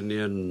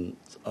Palestinians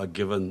are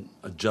given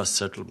a just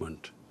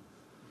settlement,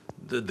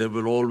 there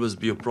will always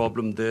be a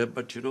problem there.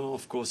 But, you know,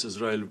 of course,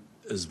 Israel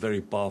is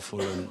very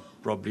powerful and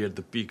probably at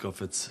the peak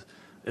of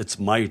its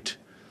might.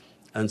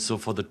 And so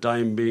for the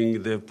time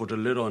being, they've put a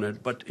lid on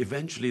it. But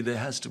eventually there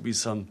has to be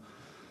some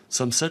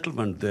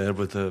settlement there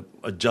with a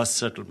just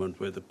settlement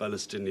where the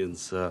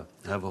Palestinians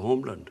have a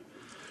homeland.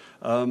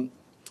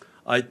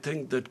 I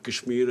think that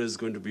Kashmir is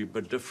going to be a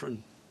bit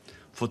different.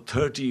 For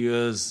 30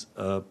 years,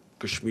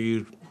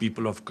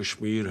 people of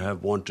Kashmir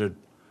have wanted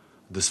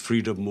this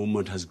freedom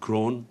movement has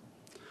grown.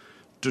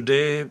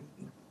 Today,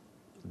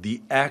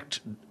 the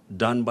act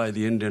done by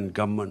the Indian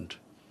government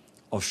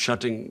of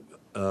shutting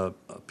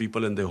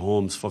people in their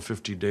homes for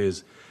 50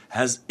 days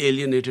has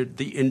alienated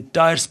the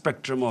entire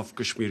spectrum of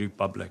Kashmiri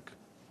public.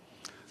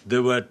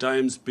 There were at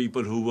times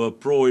people who were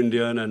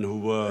pro-Indian and who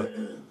were,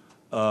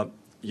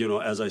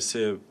 as I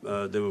say,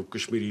 there were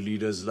Kashmiri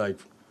leaders like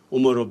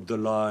Umar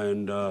Abdullah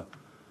and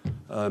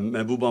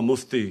Mehbooba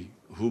Mufti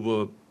who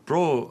were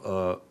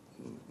pro-India.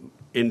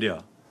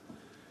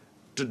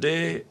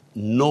 Today,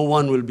 no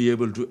one will be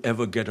able to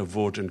ever get a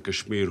vote in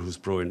Kashmir who's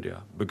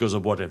pro-India because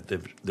of what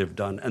they've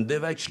done. And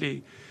they've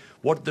actually,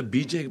 what the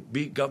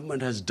BJP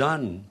government has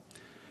done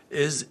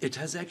is it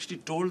has actually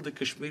told the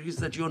Kashmiris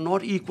that you're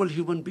not equal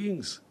human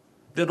beings.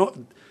 They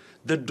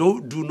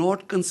do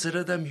not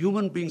consider them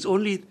human beings.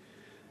 Only,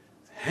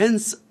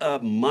 hence, a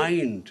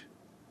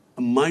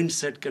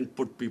mindset can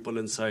put people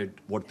inside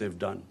what they've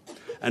done.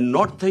 And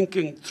not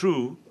thinking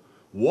through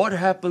what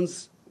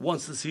happens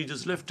once the siege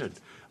is lifted.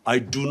 I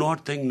do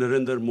not think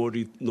Narendra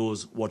Modi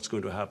knows what's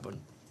going to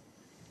happen.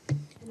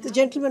 The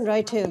gentleman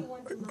right here.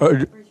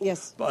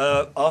 Yes.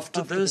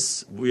 After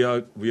this, we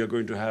are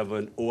going to have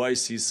an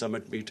OIC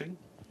summit meeting.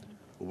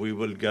 We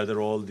will gather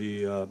all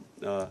the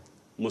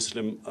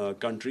Muslim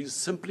countries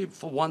simply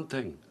for one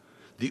thing.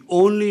 The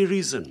only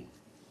reason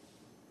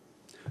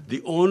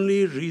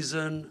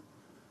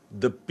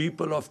the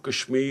people of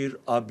Kashmir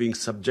are being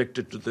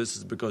subjected to this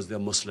is because they are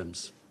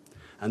Muslims.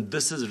 And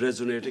this is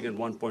resonating in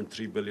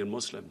 1.3 billion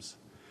Muslims.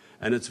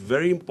 And it's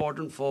very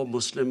important for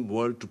Muslim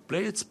world to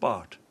play its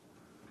part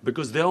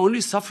because they're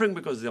only suffering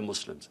because they're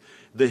Muslims.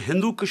 The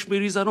Hindu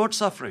Kashmiris are not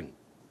suffering.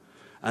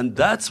 And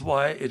that's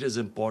why it is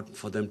important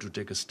for them to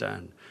take a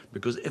stand.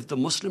 Because if the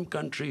Muslim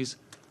countries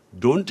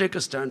don't take a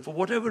stand for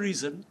whatever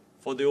reason,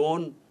 for their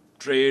own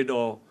trade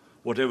or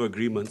whatever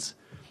agreements,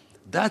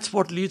 that's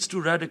what leads to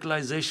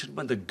radicalization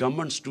when the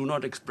governments do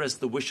not express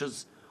the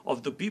wishes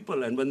of the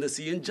people and when they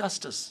see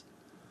injustice.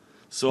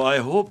 So I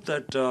hope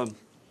that,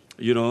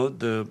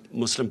 the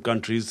Muslim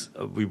countries,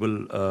 we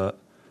will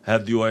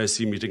have the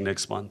OIC meeting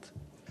next month.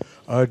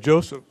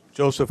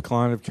 Joseph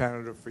Klein of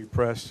Canada Free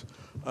Press.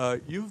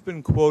 You've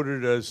been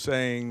quoted as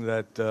saying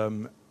that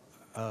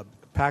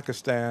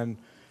Pakistan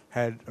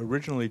had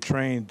originally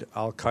trained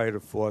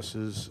al-Qaeda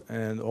forces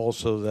and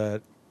also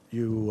that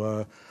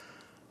you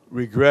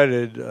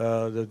regretted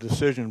the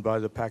decision by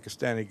the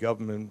Pakistani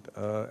government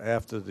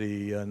after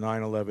the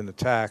 9/11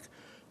 attack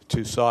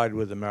to side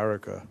with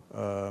America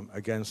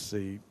against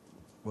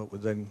what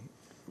would then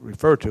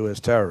refer to as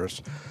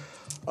terrorists.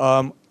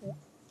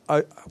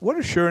 what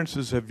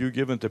assurances have you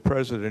given to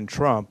President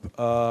Trump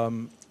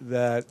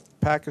that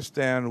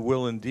Pakistan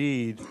will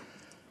indeed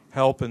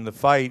help in the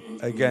fight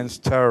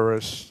against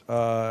terrorists,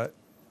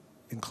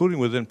 including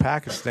within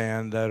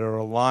Pakistan, that are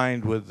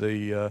aligned with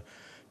the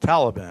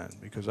Taliban?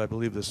 Because I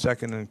believe the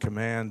second in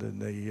command in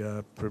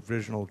the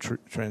Provisional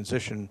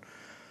Transition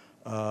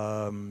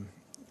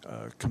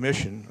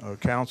Commission or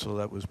Council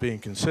that was being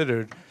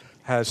considered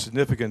has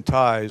significant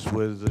ties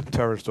with the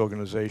terrorist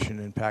organization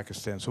in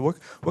Pakistan. So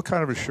what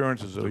kind of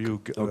assurances are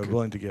you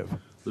willing to give?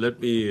 Let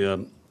me,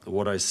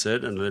 what I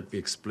said, and let me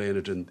explain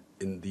it in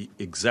the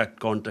exact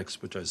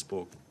context which I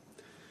spoke.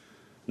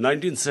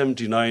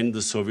 1979,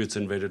 the Soviets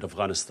invaded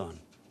Afghanistan.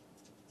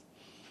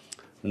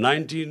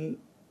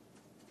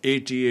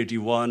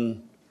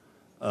 1980-81,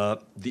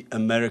 the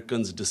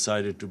Americans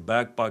decided to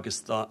back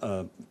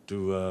Pakistan,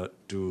 to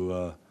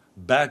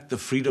back the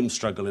freedom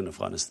struggle in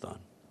Afghanistan.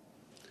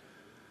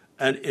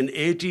 And in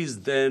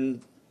 80s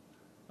then,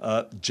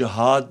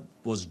 jihad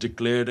was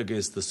declared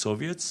against the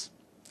Soviets,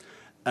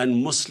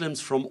 and Muslims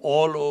from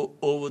all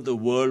over the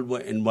world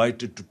were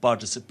invited to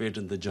participate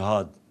in the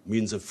jihad,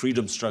 means a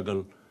freedom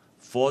struggle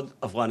for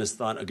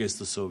Afghanistan against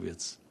the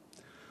Soviets.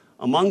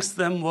 Amongst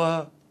them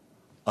were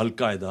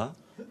Al-Qaeda.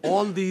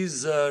 All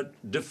these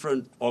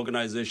different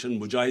organizations,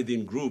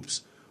 Mujahideen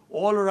groups,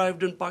 all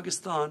arrived in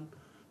Pakistan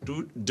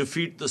to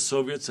defeat the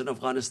Soviets in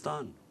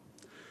Afghanistan.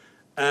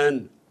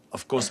 And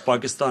of course,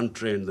 Pakistan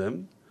trained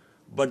them,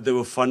 but they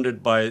were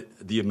funded by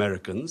the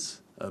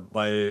Americans,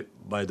 by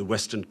the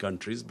Western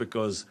countries,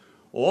 because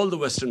all the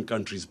Western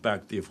countries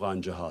backed the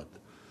Afghan jihad.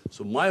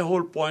 So my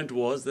whole point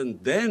was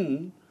that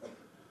then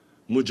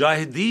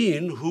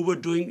Mujahideen, who were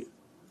doing,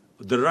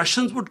 the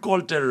Russians would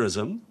call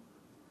terrorism,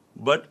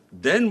 but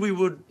then we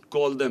would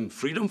call them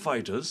freedom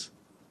fighters.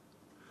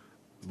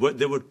 But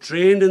they were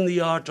trained in the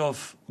art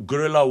of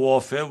guerrilla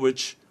warfare,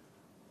 which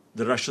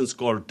the Russians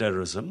called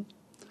terrorism.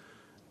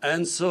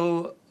 And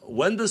so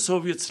when the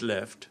Soviets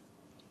left,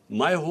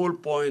 my whole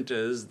point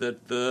is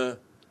that the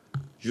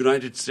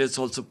United States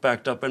also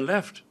packed up and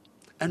left.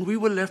 And we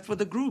were left with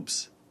the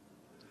groups.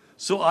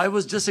 So I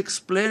was just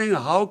explaining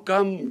how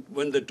come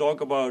when they talk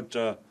about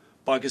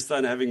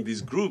Pakistan having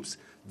these groups,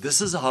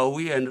 this is how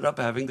we ended up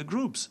having the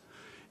groups.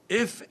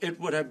 If it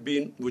would have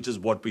been, which is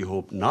what we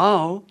hope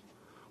now,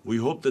 we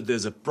hope that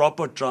there's a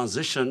proper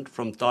transition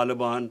from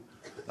Taliban,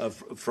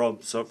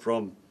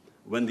 from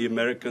when the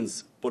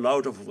Americans pull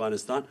out of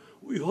Afghanistan.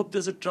 We hope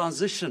there's a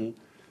transition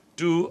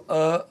to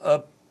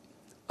a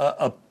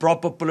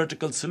proper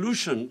political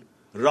solution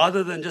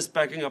rather than just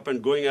packing up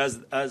and going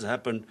as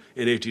happened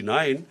in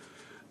 89.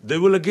 There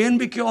will again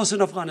be chaos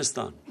in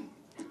Afghanistan.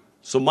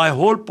 So my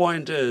whole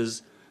point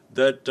is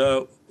that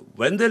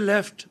when they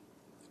left,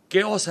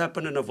 chaos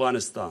happened in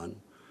Afghanistan.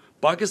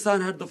 Pakistan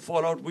had the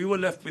fallout. We were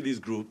left with these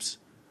groups,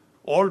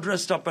 all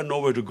dressed up and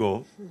nowhere to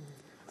go.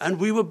 And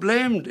we were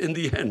blamed in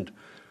the end.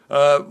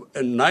 After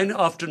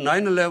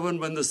 9/11,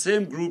 when the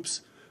same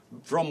groups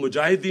from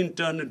Mujahideen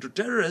turned into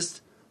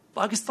terrorists,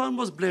 Pakistan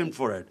was blamed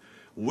for it.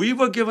 We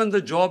were given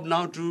the job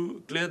now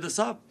to clear this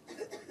up.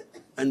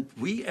 And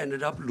we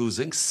ended up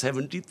losing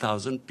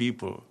 70,000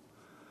 people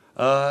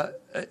from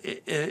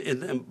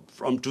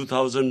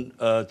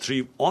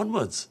 2003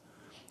 onwards.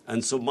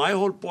 And so my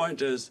whole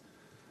point is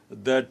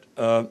that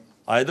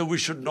either we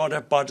should not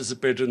have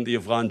participated in the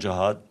Afghan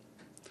jihad.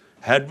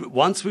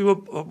 Once we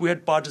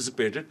had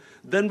participated,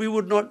 then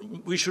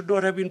we should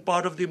not have been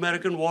part of the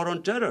American war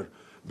on terror,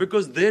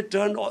 because they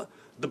turned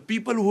the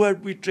people who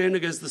had been trained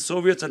against the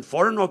Soviets and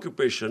foreign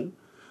occupation.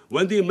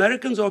 When the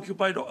Americans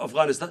occupied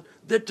Afghanistan,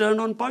 they turned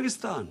on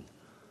Pakistan.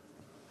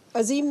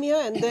 Azim Mia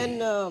and then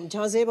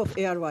Jazeb of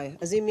ARY.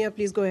 Azim Mia,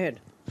 please go ahead.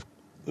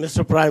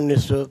 Mr. Prime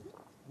Minister,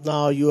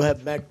 now you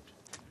have met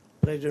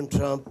President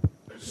Trump,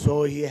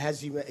 so he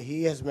has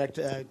met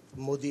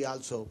Modi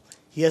also.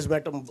 He has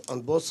met him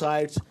on both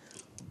sides,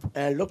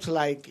 and looks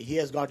like he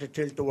has got a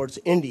tilt towards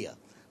India.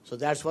 So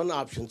that's one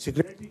option.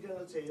 Secretary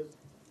General says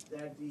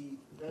that the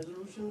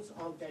resolutions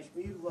on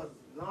Kashmir were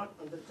not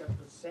under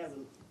Chapter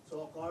 7.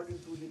 So according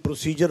to the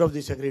procedure of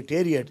the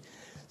Secretariat,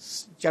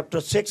 Chapter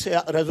 6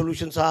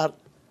 resolutions are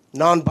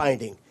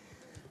non-binding.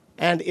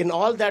 And in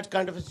all that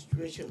kind of a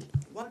situation,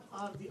 what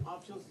are the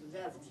options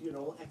left,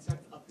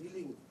 except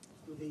appealing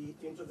to the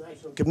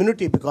international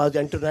community? Because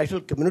the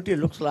international community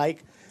looks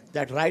like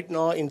that right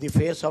now, in the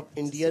face of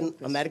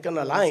Indian-American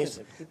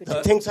alliance,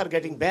 things are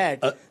getting bad.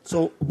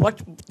 So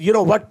what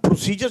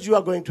procedures you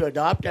are going to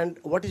adopt, and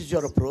what is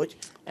your approach,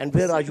 and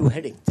where are you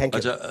heading? Thank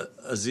you.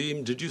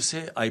 Azim, did you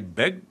say I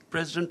begged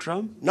President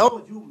Trump?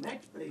 No, you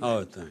met President.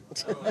 Oh,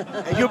 thanks.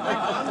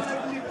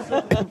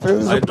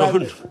 I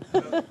don't.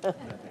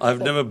 I've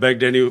never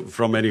begged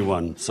from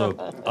anyone. So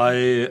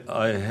I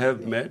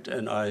have met,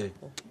 and I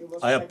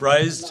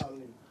apprised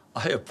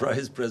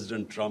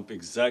President Trump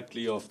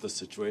exactly of the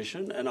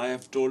situation, and I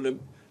have told him,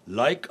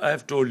 like I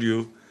have told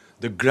you,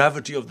 the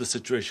gravity of the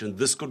situation.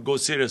 This could go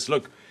serious.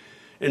 Look,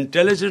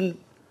 intelligent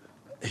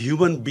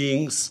human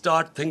beings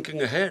start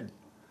thinking ahead.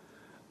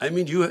 I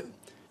mean, you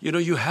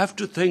have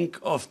to think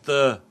of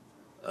the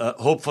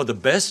hope for the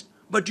best,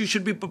 but you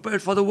should be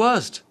prepared for the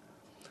worst.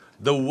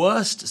 The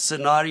worst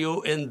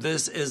scenario in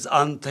this is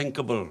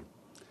unthinkable.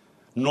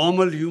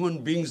 Normal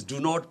human beings do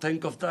not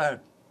think of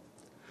that.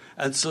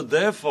 And so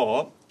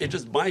therefore, it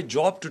is my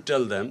job to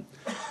tell them,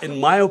 in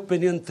my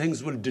opinion,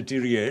 things will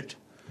deteriorate.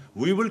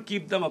 We will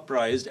keep them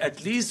apprised.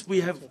 At least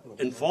we have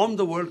informed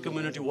the world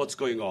community what's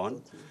going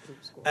on.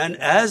 And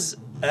as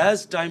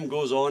time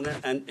goes on,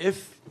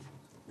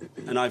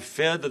 and I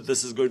fear that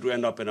this is going to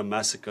end up in a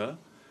massacre,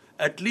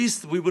 at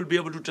least we will be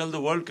able to tell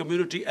the world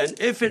community. And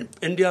if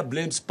India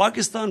blames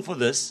Pakistan for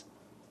this,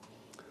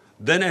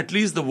 then at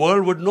least the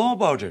world would know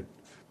about it.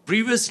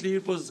 Previously,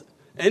 it was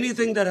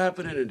anything that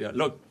happened in India.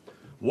 Look,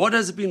 what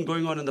has been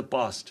going on in the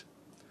past?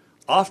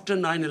 After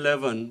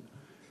 9/11,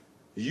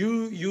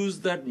 you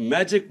used that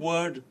magic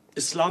word,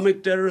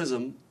 Islamic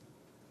terrorism,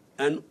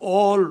 and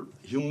all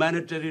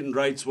humanitarian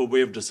rights were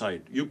waved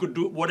aside. You could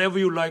do whatever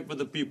you like with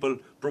the people,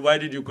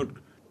 provided you could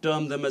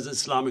term them as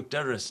Islamic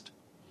terrorists.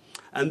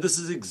 And this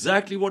is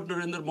exactly what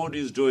Narendra Modi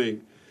is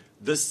doing.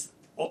 This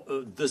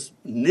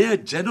near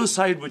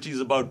genocide which he's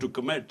about to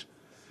commit,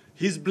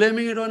 he's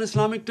blaming it on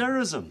Islamic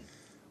terrorism,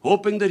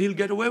 hoping that he'll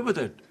get away with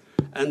it.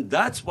 And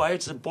that's why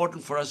it's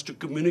important for us to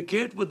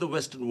communicate with the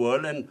Western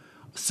world and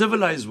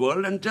civilized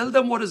world and tell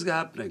them what is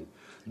happening.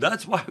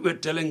 That's why we're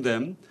telling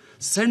them,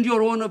 send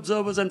your own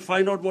observers and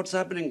find out what's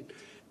happening.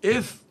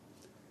 If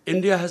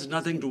India has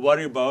nothing to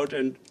worry about,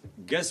 and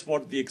guess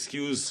what the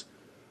excuse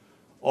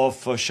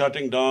of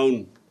shutting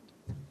down,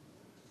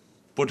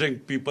 putting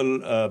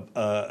people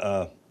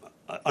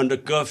under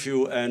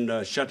curfew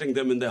and shutting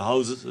them in their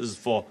houses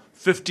for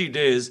 50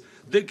 days,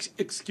 the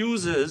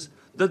excuse is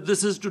that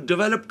this is to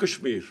develop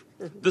Kashmir.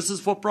 This is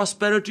for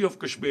prosperity of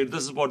Kashmir.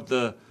 This is what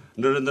the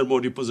Narendra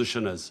Modi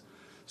position is.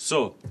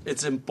 So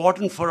it's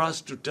important for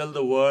us to tell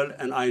the world,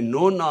 and I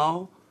know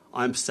now,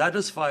 I'm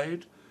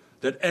satisfied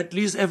that at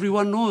least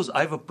everyone knows.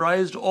 I've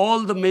apprised all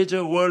the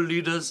major world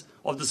leaders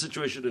of the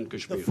situation in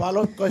Kashmir. The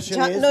follow-up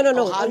question is... No,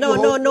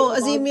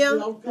 Azimia.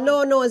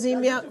 No,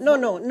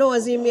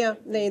 Azimia.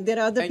 No, there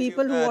are other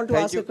people who want to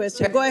ask a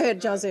question. Go ahead,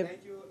 Jazeb.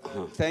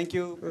 Thank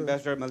you,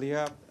 Ambassador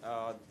Malia.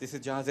 This is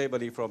Jazeb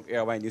Ali from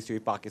Airline News TV,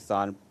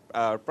 Pakistan.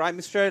 Prime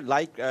Minister,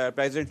 like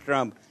President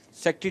Trump,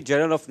 Secretary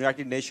General of the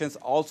United Nations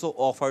also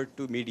offered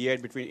to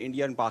mediate between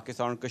India and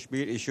Pakistan on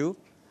Kashmir issue.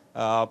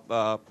 On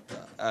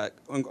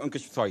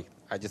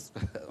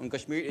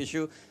Kashmir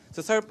issue.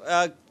 So, sir,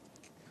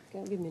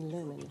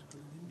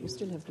 you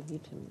still have to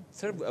meet him.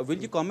 Sir, will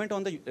you comment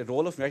on the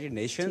role of United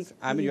Nations?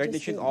 I mean, United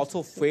Nations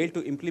also failed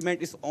to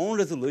implement its own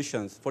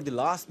resolutions for the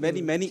last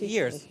many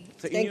years.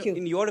 So,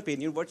 in your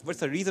opinion, what's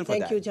the reason for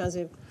that? Thank you,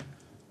 Jazeb.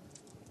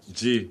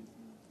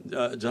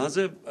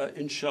 Jazeb,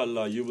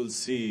 inshallah, you will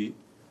see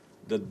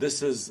that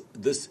this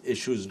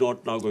issue is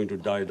not now going to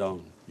die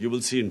down. You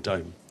will see in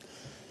time.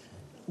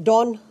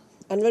 Don,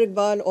 Anwar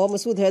Iqbal or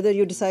Masood Haider,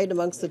 you decide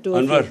amongst the two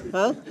Anwar. of you.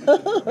 Huh?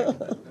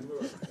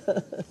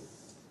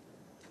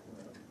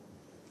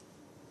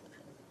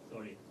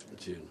 Sorry.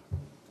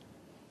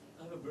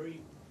 I have a very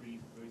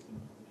brief, very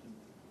simple question.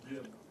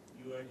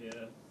 You are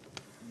here,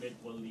 met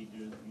world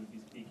leaders, you'll be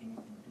speaking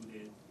in 2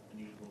 days, and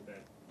you'll go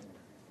back.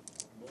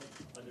 What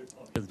other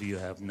options do you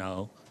have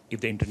now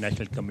if the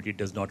international committee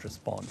does not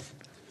respond?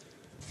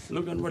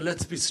 Look, Anwar,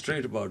 let's be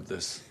straight about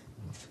this.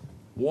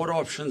 What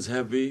options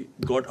have we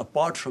got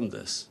apart from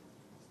this?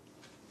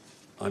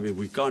 I mean,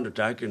 we can't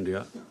attack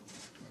India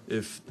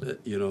if,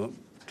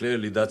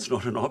 clearly that's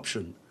not an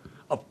option.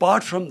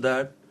 Apart from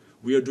that,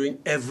 we are doing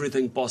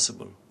everything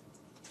possible.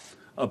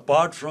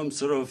 Apart from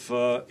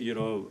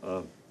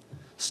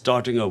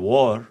starting a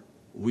war,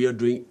 we are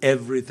doing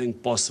everything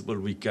possible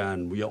we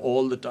can. We are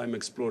all the time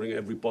exploring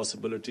every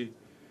possibility.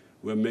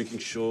 We're making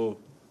sure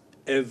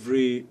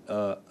every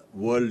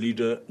world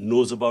leader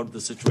knows about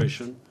the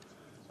situation.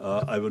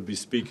 I will be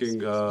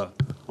speaking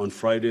on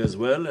Friday as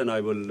well, and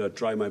I will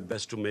try my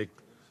best to make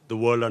the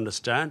world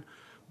understand.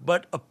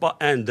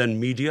 And then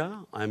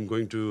media, I'm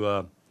going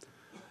to...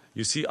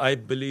 you see, I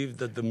believe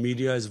that the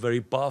media is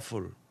very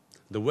powerful.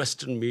 The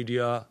Western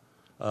media,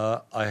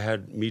 I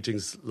had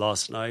meetings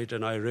last night,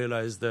 and I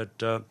realized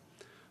that a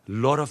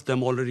lot of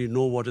them already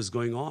know what is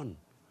going on.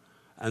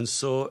 And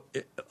so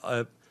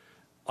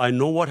I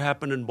know what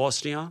happened in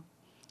Bosnia.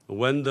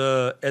 When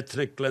the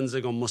ethnic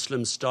cleansing of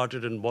Muslims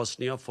started in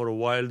Bosnia, for a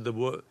while the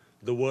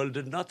world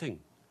did nothing.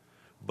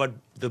 But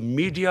the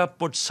media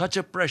put such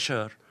a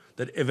pressure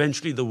that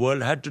eventually the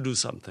world had to do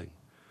something.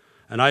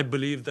 And I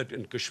believe that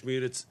in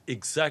Kashmir, it's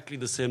exactly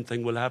the same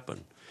thing will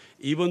happen.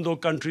 Even though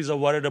countries are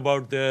worried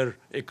about their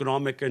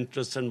economic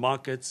interests and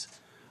markets,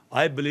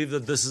 I believe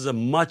that this is a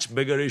much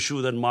bigger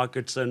issue than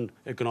markets and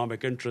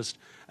economic interest.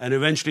 And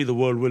eventually the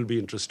world will be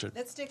interested.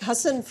 Let's take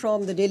Hassan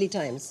from the Daily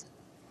Times.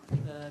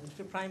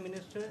 Mr. Prime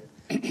Minister,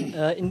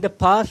 in the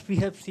past we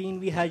have seen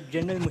we had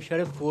General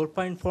Musharraf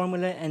 4-point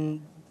formula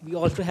and we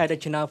also had a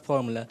Chenab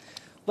formula.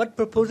 What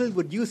proposal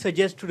would you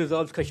suggest to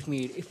resolve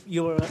Kashmir if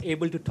you were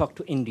able to talk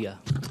to India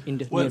in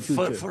the near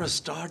future? For a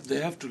start, they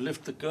have to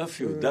lift the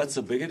curfew. That's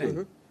the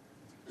beginning.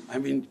 I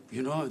mean,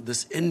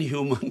 this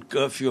inhuman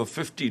curfew of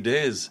 50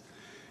 days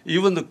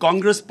Even the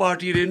Congress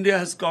party in India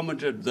has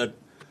commented that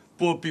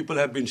poor people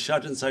have been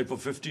shut inside for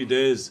 50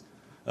 days.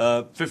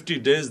 50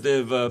 days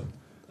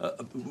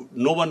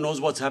no one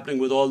knows what's happening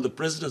with all the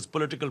prisoners,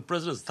 political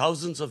prisoners,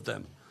 thousands of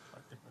them.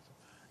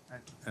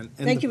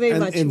 Thank you very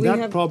much. In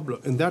that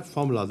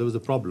formula, there was a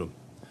problem.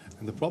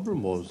 And the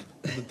problem was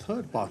the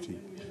third party,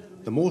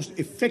 the most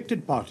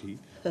affected party,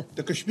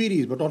 the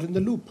Kashmiris, were not in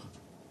the loop.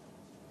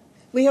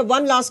 We have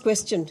one last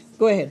question.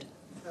 Go ahead.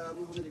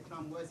 Muhammad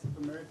Ikram, Voice of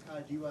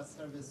America, U.S.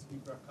 service, we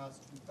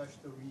broadcast to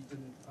Pashto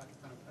region,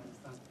 Pakistan,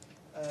 Afghanistan.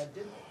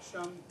 Did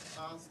Trump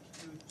ask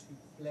you to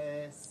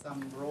play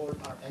some role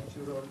or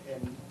active role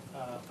in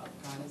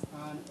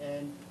Afghanistan?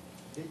 And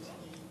did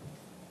he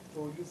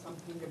told you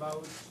something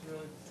about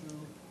to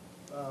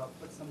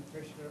put some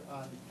pressure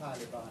on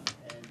Taliban?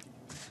 And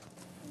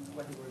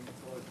what were you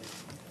told him?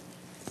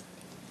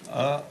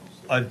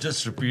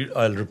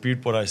 I'll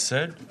repeat what I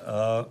said.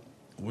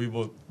 We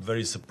were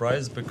very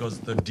surprised because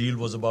the deal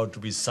was about to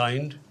be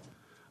signed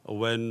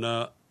when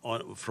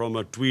from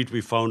a tweet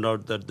we found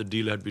out that the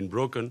deal had been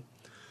broken.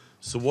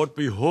 So what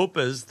we hope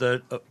is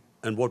that,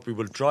 and what we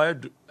will try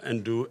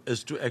and do,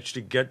 is to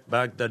actually get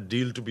back that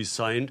deal to be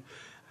signed.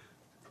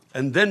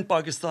 And then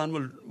Pakistan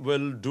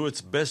will do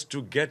its best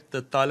to get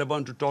the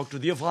Taliban to talk to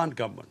the Afghan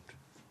government.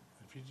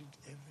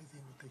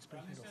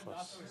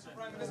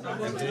 We're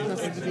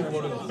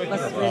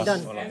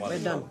done. We're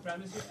done.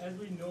 As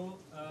we know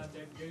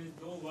that there is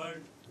no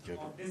word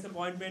of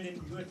disappointment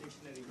in your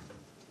dictionary.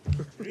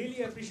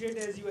 Really appreciate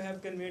as you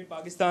have conveyed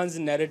Pakistan's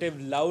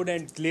narrative loud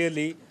and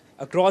clearly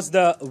across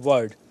the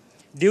world.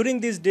 During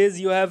these days,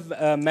 you have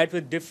met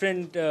with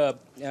different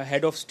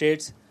head of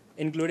states,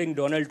 including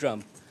Donald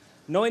Trump.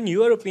 Now, in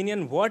your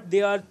opinion, what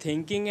they are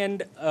thinking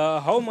and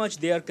how much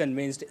they are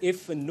convinced?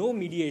 If no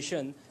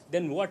mediation,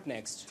 then what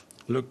next?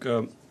 Look,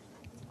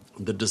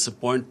 the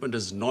disappointment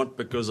is not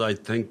because I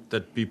think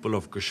that people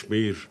of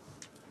Kashmir,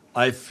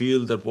 I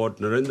feel that what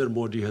Narendra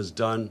Modi has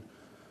done,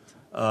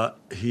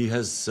 he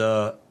has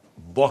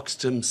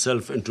boxed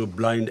himself into a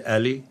blind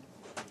alley.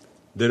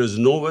 There is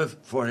nowhere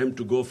for him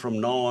to go from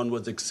now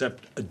onwards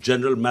except a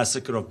general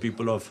massacre of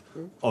people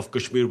of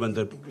Kashmir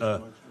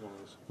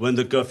when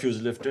the curfew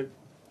is lifted.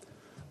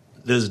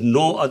 There's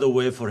no other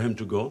way for him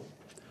to go.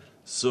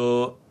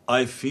 So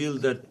I feel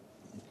that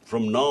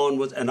from now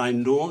onwards, and I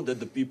know that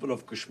the people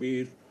of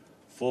Kashmir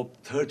for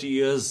 30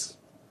 years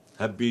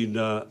have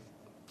been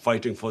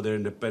fighting for their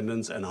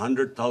independence, and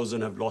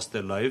 100,000 have lost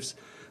their lives.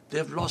 They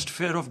have lost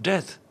fear of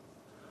death.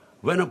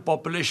 When a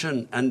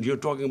population, and you're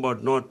talking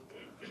about not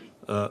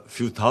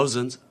few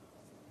thousands,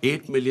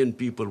 8 million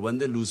people, when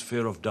they lose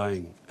fear of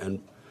dying,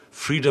 and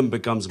freedom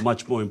becomes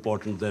much more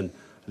important than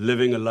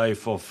living a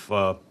life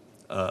of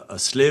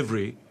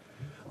slavery,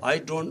 I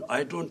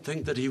don't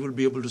think that he will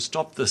be able to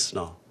stop this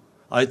now.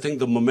 I think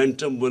the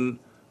momentum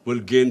will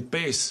gain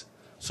pace.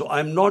 So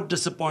I'm not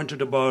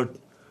disappointed about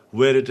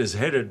where it is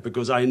headed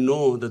because I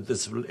know that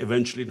this will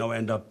eventually now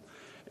end up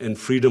in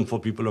freedom for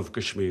people of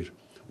Kashmir.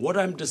 What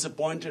I'm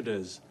disappointed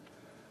is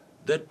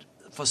that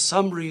for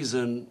some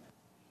reason,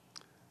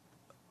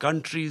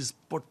 countries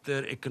put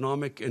their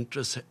economic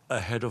interests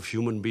ahead of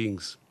human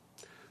beings.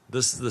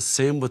 This is the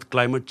same with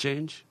climate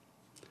change.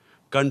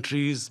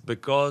 Countries,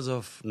 because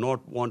of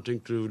not wanting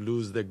to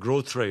lose their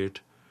growth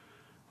rate,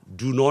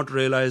 do not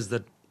realize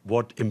that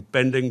what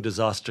impending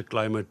disaster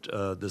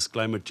this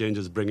climate change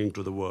is bringing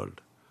to the world.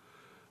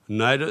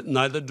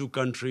 Neither do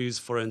countries,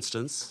 for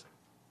instance,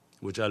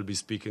 which I'll be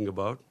speaking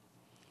about,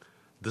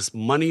 this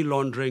money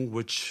laundering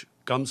which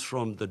comes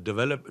from the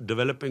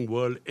developing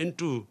world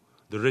into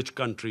the rich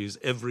countries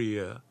every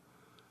year.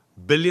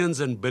 Billions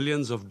and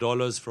billions of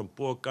dollars from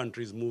poor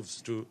countries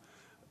moves to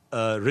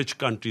rich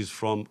countries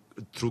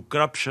through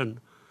corruption,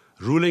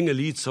 ruling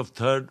elites of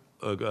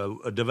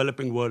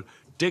developing world,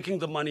 taking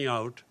the money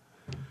out.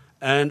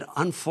 And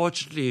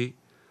unfortunately,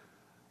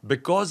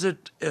 because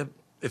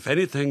if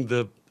anything,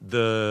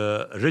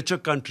 the richer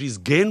countries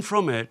gain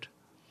from it,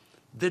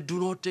 they do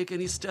not take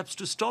any steps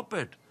to stop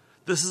it.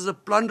 This is a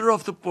plunder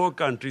of the poor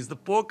countries. The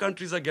poor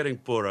countries are getting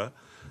poorer.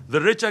 The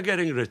rich are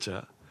getting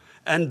richer.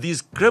 And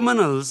these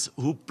criminals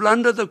who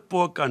plunder the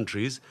poor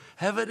countries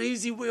have an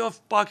easy way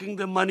of parking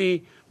their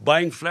money,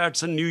 buying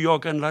flats in New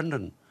York and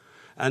London.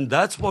 And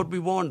that's what we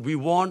want. We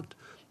want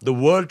the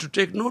world to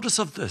take notice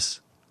of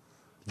this.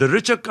 The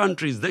richer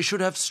countries, they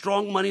should have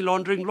strong money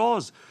laundering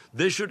laws.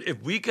 They should,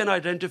 if we can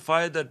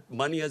identify that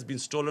money has been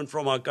stolen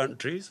from our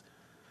countries,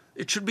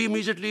 it should be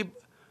immediately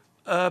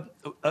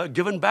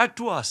given back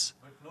to us.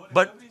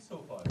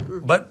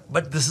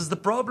 But this is the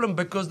problem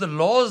because the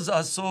laws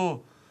are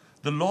so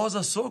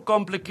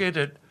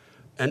complicated,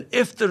 and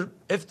if the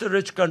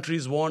rich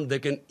countries want, they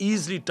can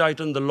easily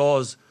tighten the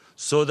laws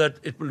so that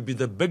it will be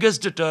the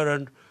biggest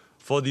deterrent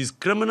for these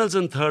criminals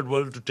in third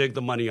world to take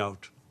the money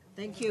out.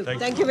 Thank you.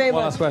 Thank you very much.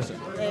 One last question.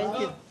 Thank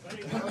you.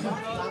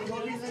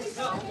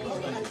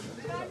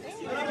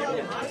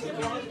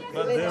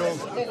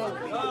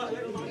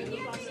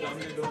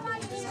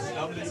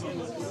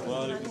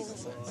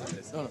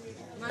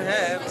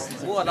 है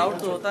वो allowed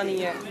तो होता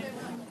नहीं है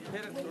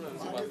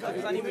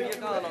Pakistani media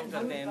कहाँ allow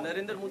करते हैं?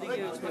 नरेंद्र मोदी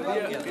के उसमें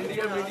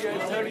India media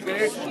is third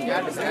grade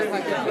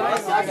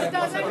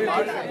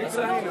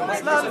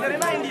मसला हल करे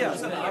ना इंडिया।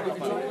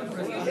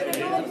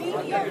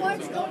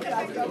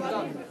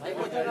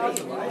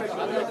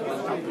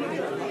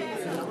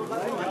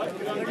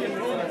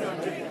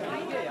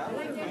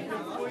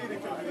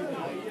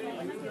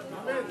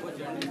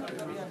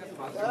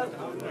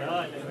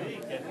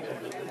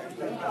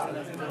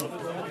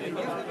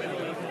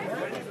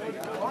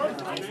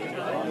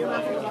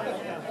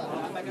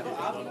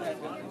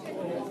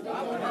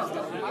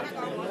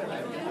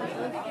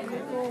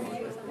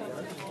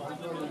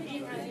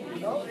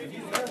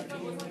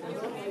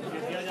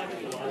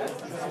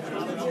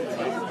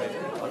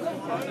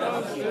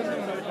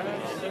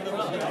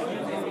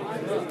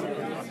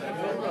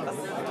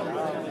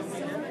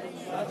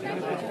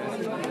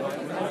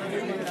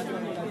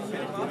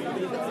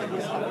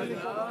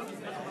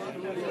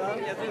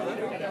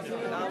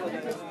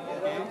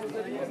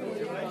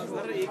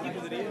 एक ही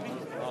गुजरी है,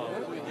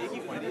 एक ही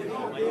पड़ी है।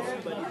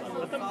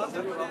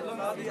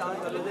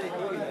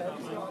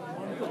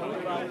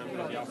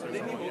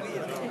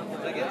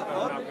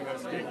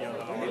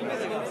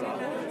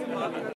 और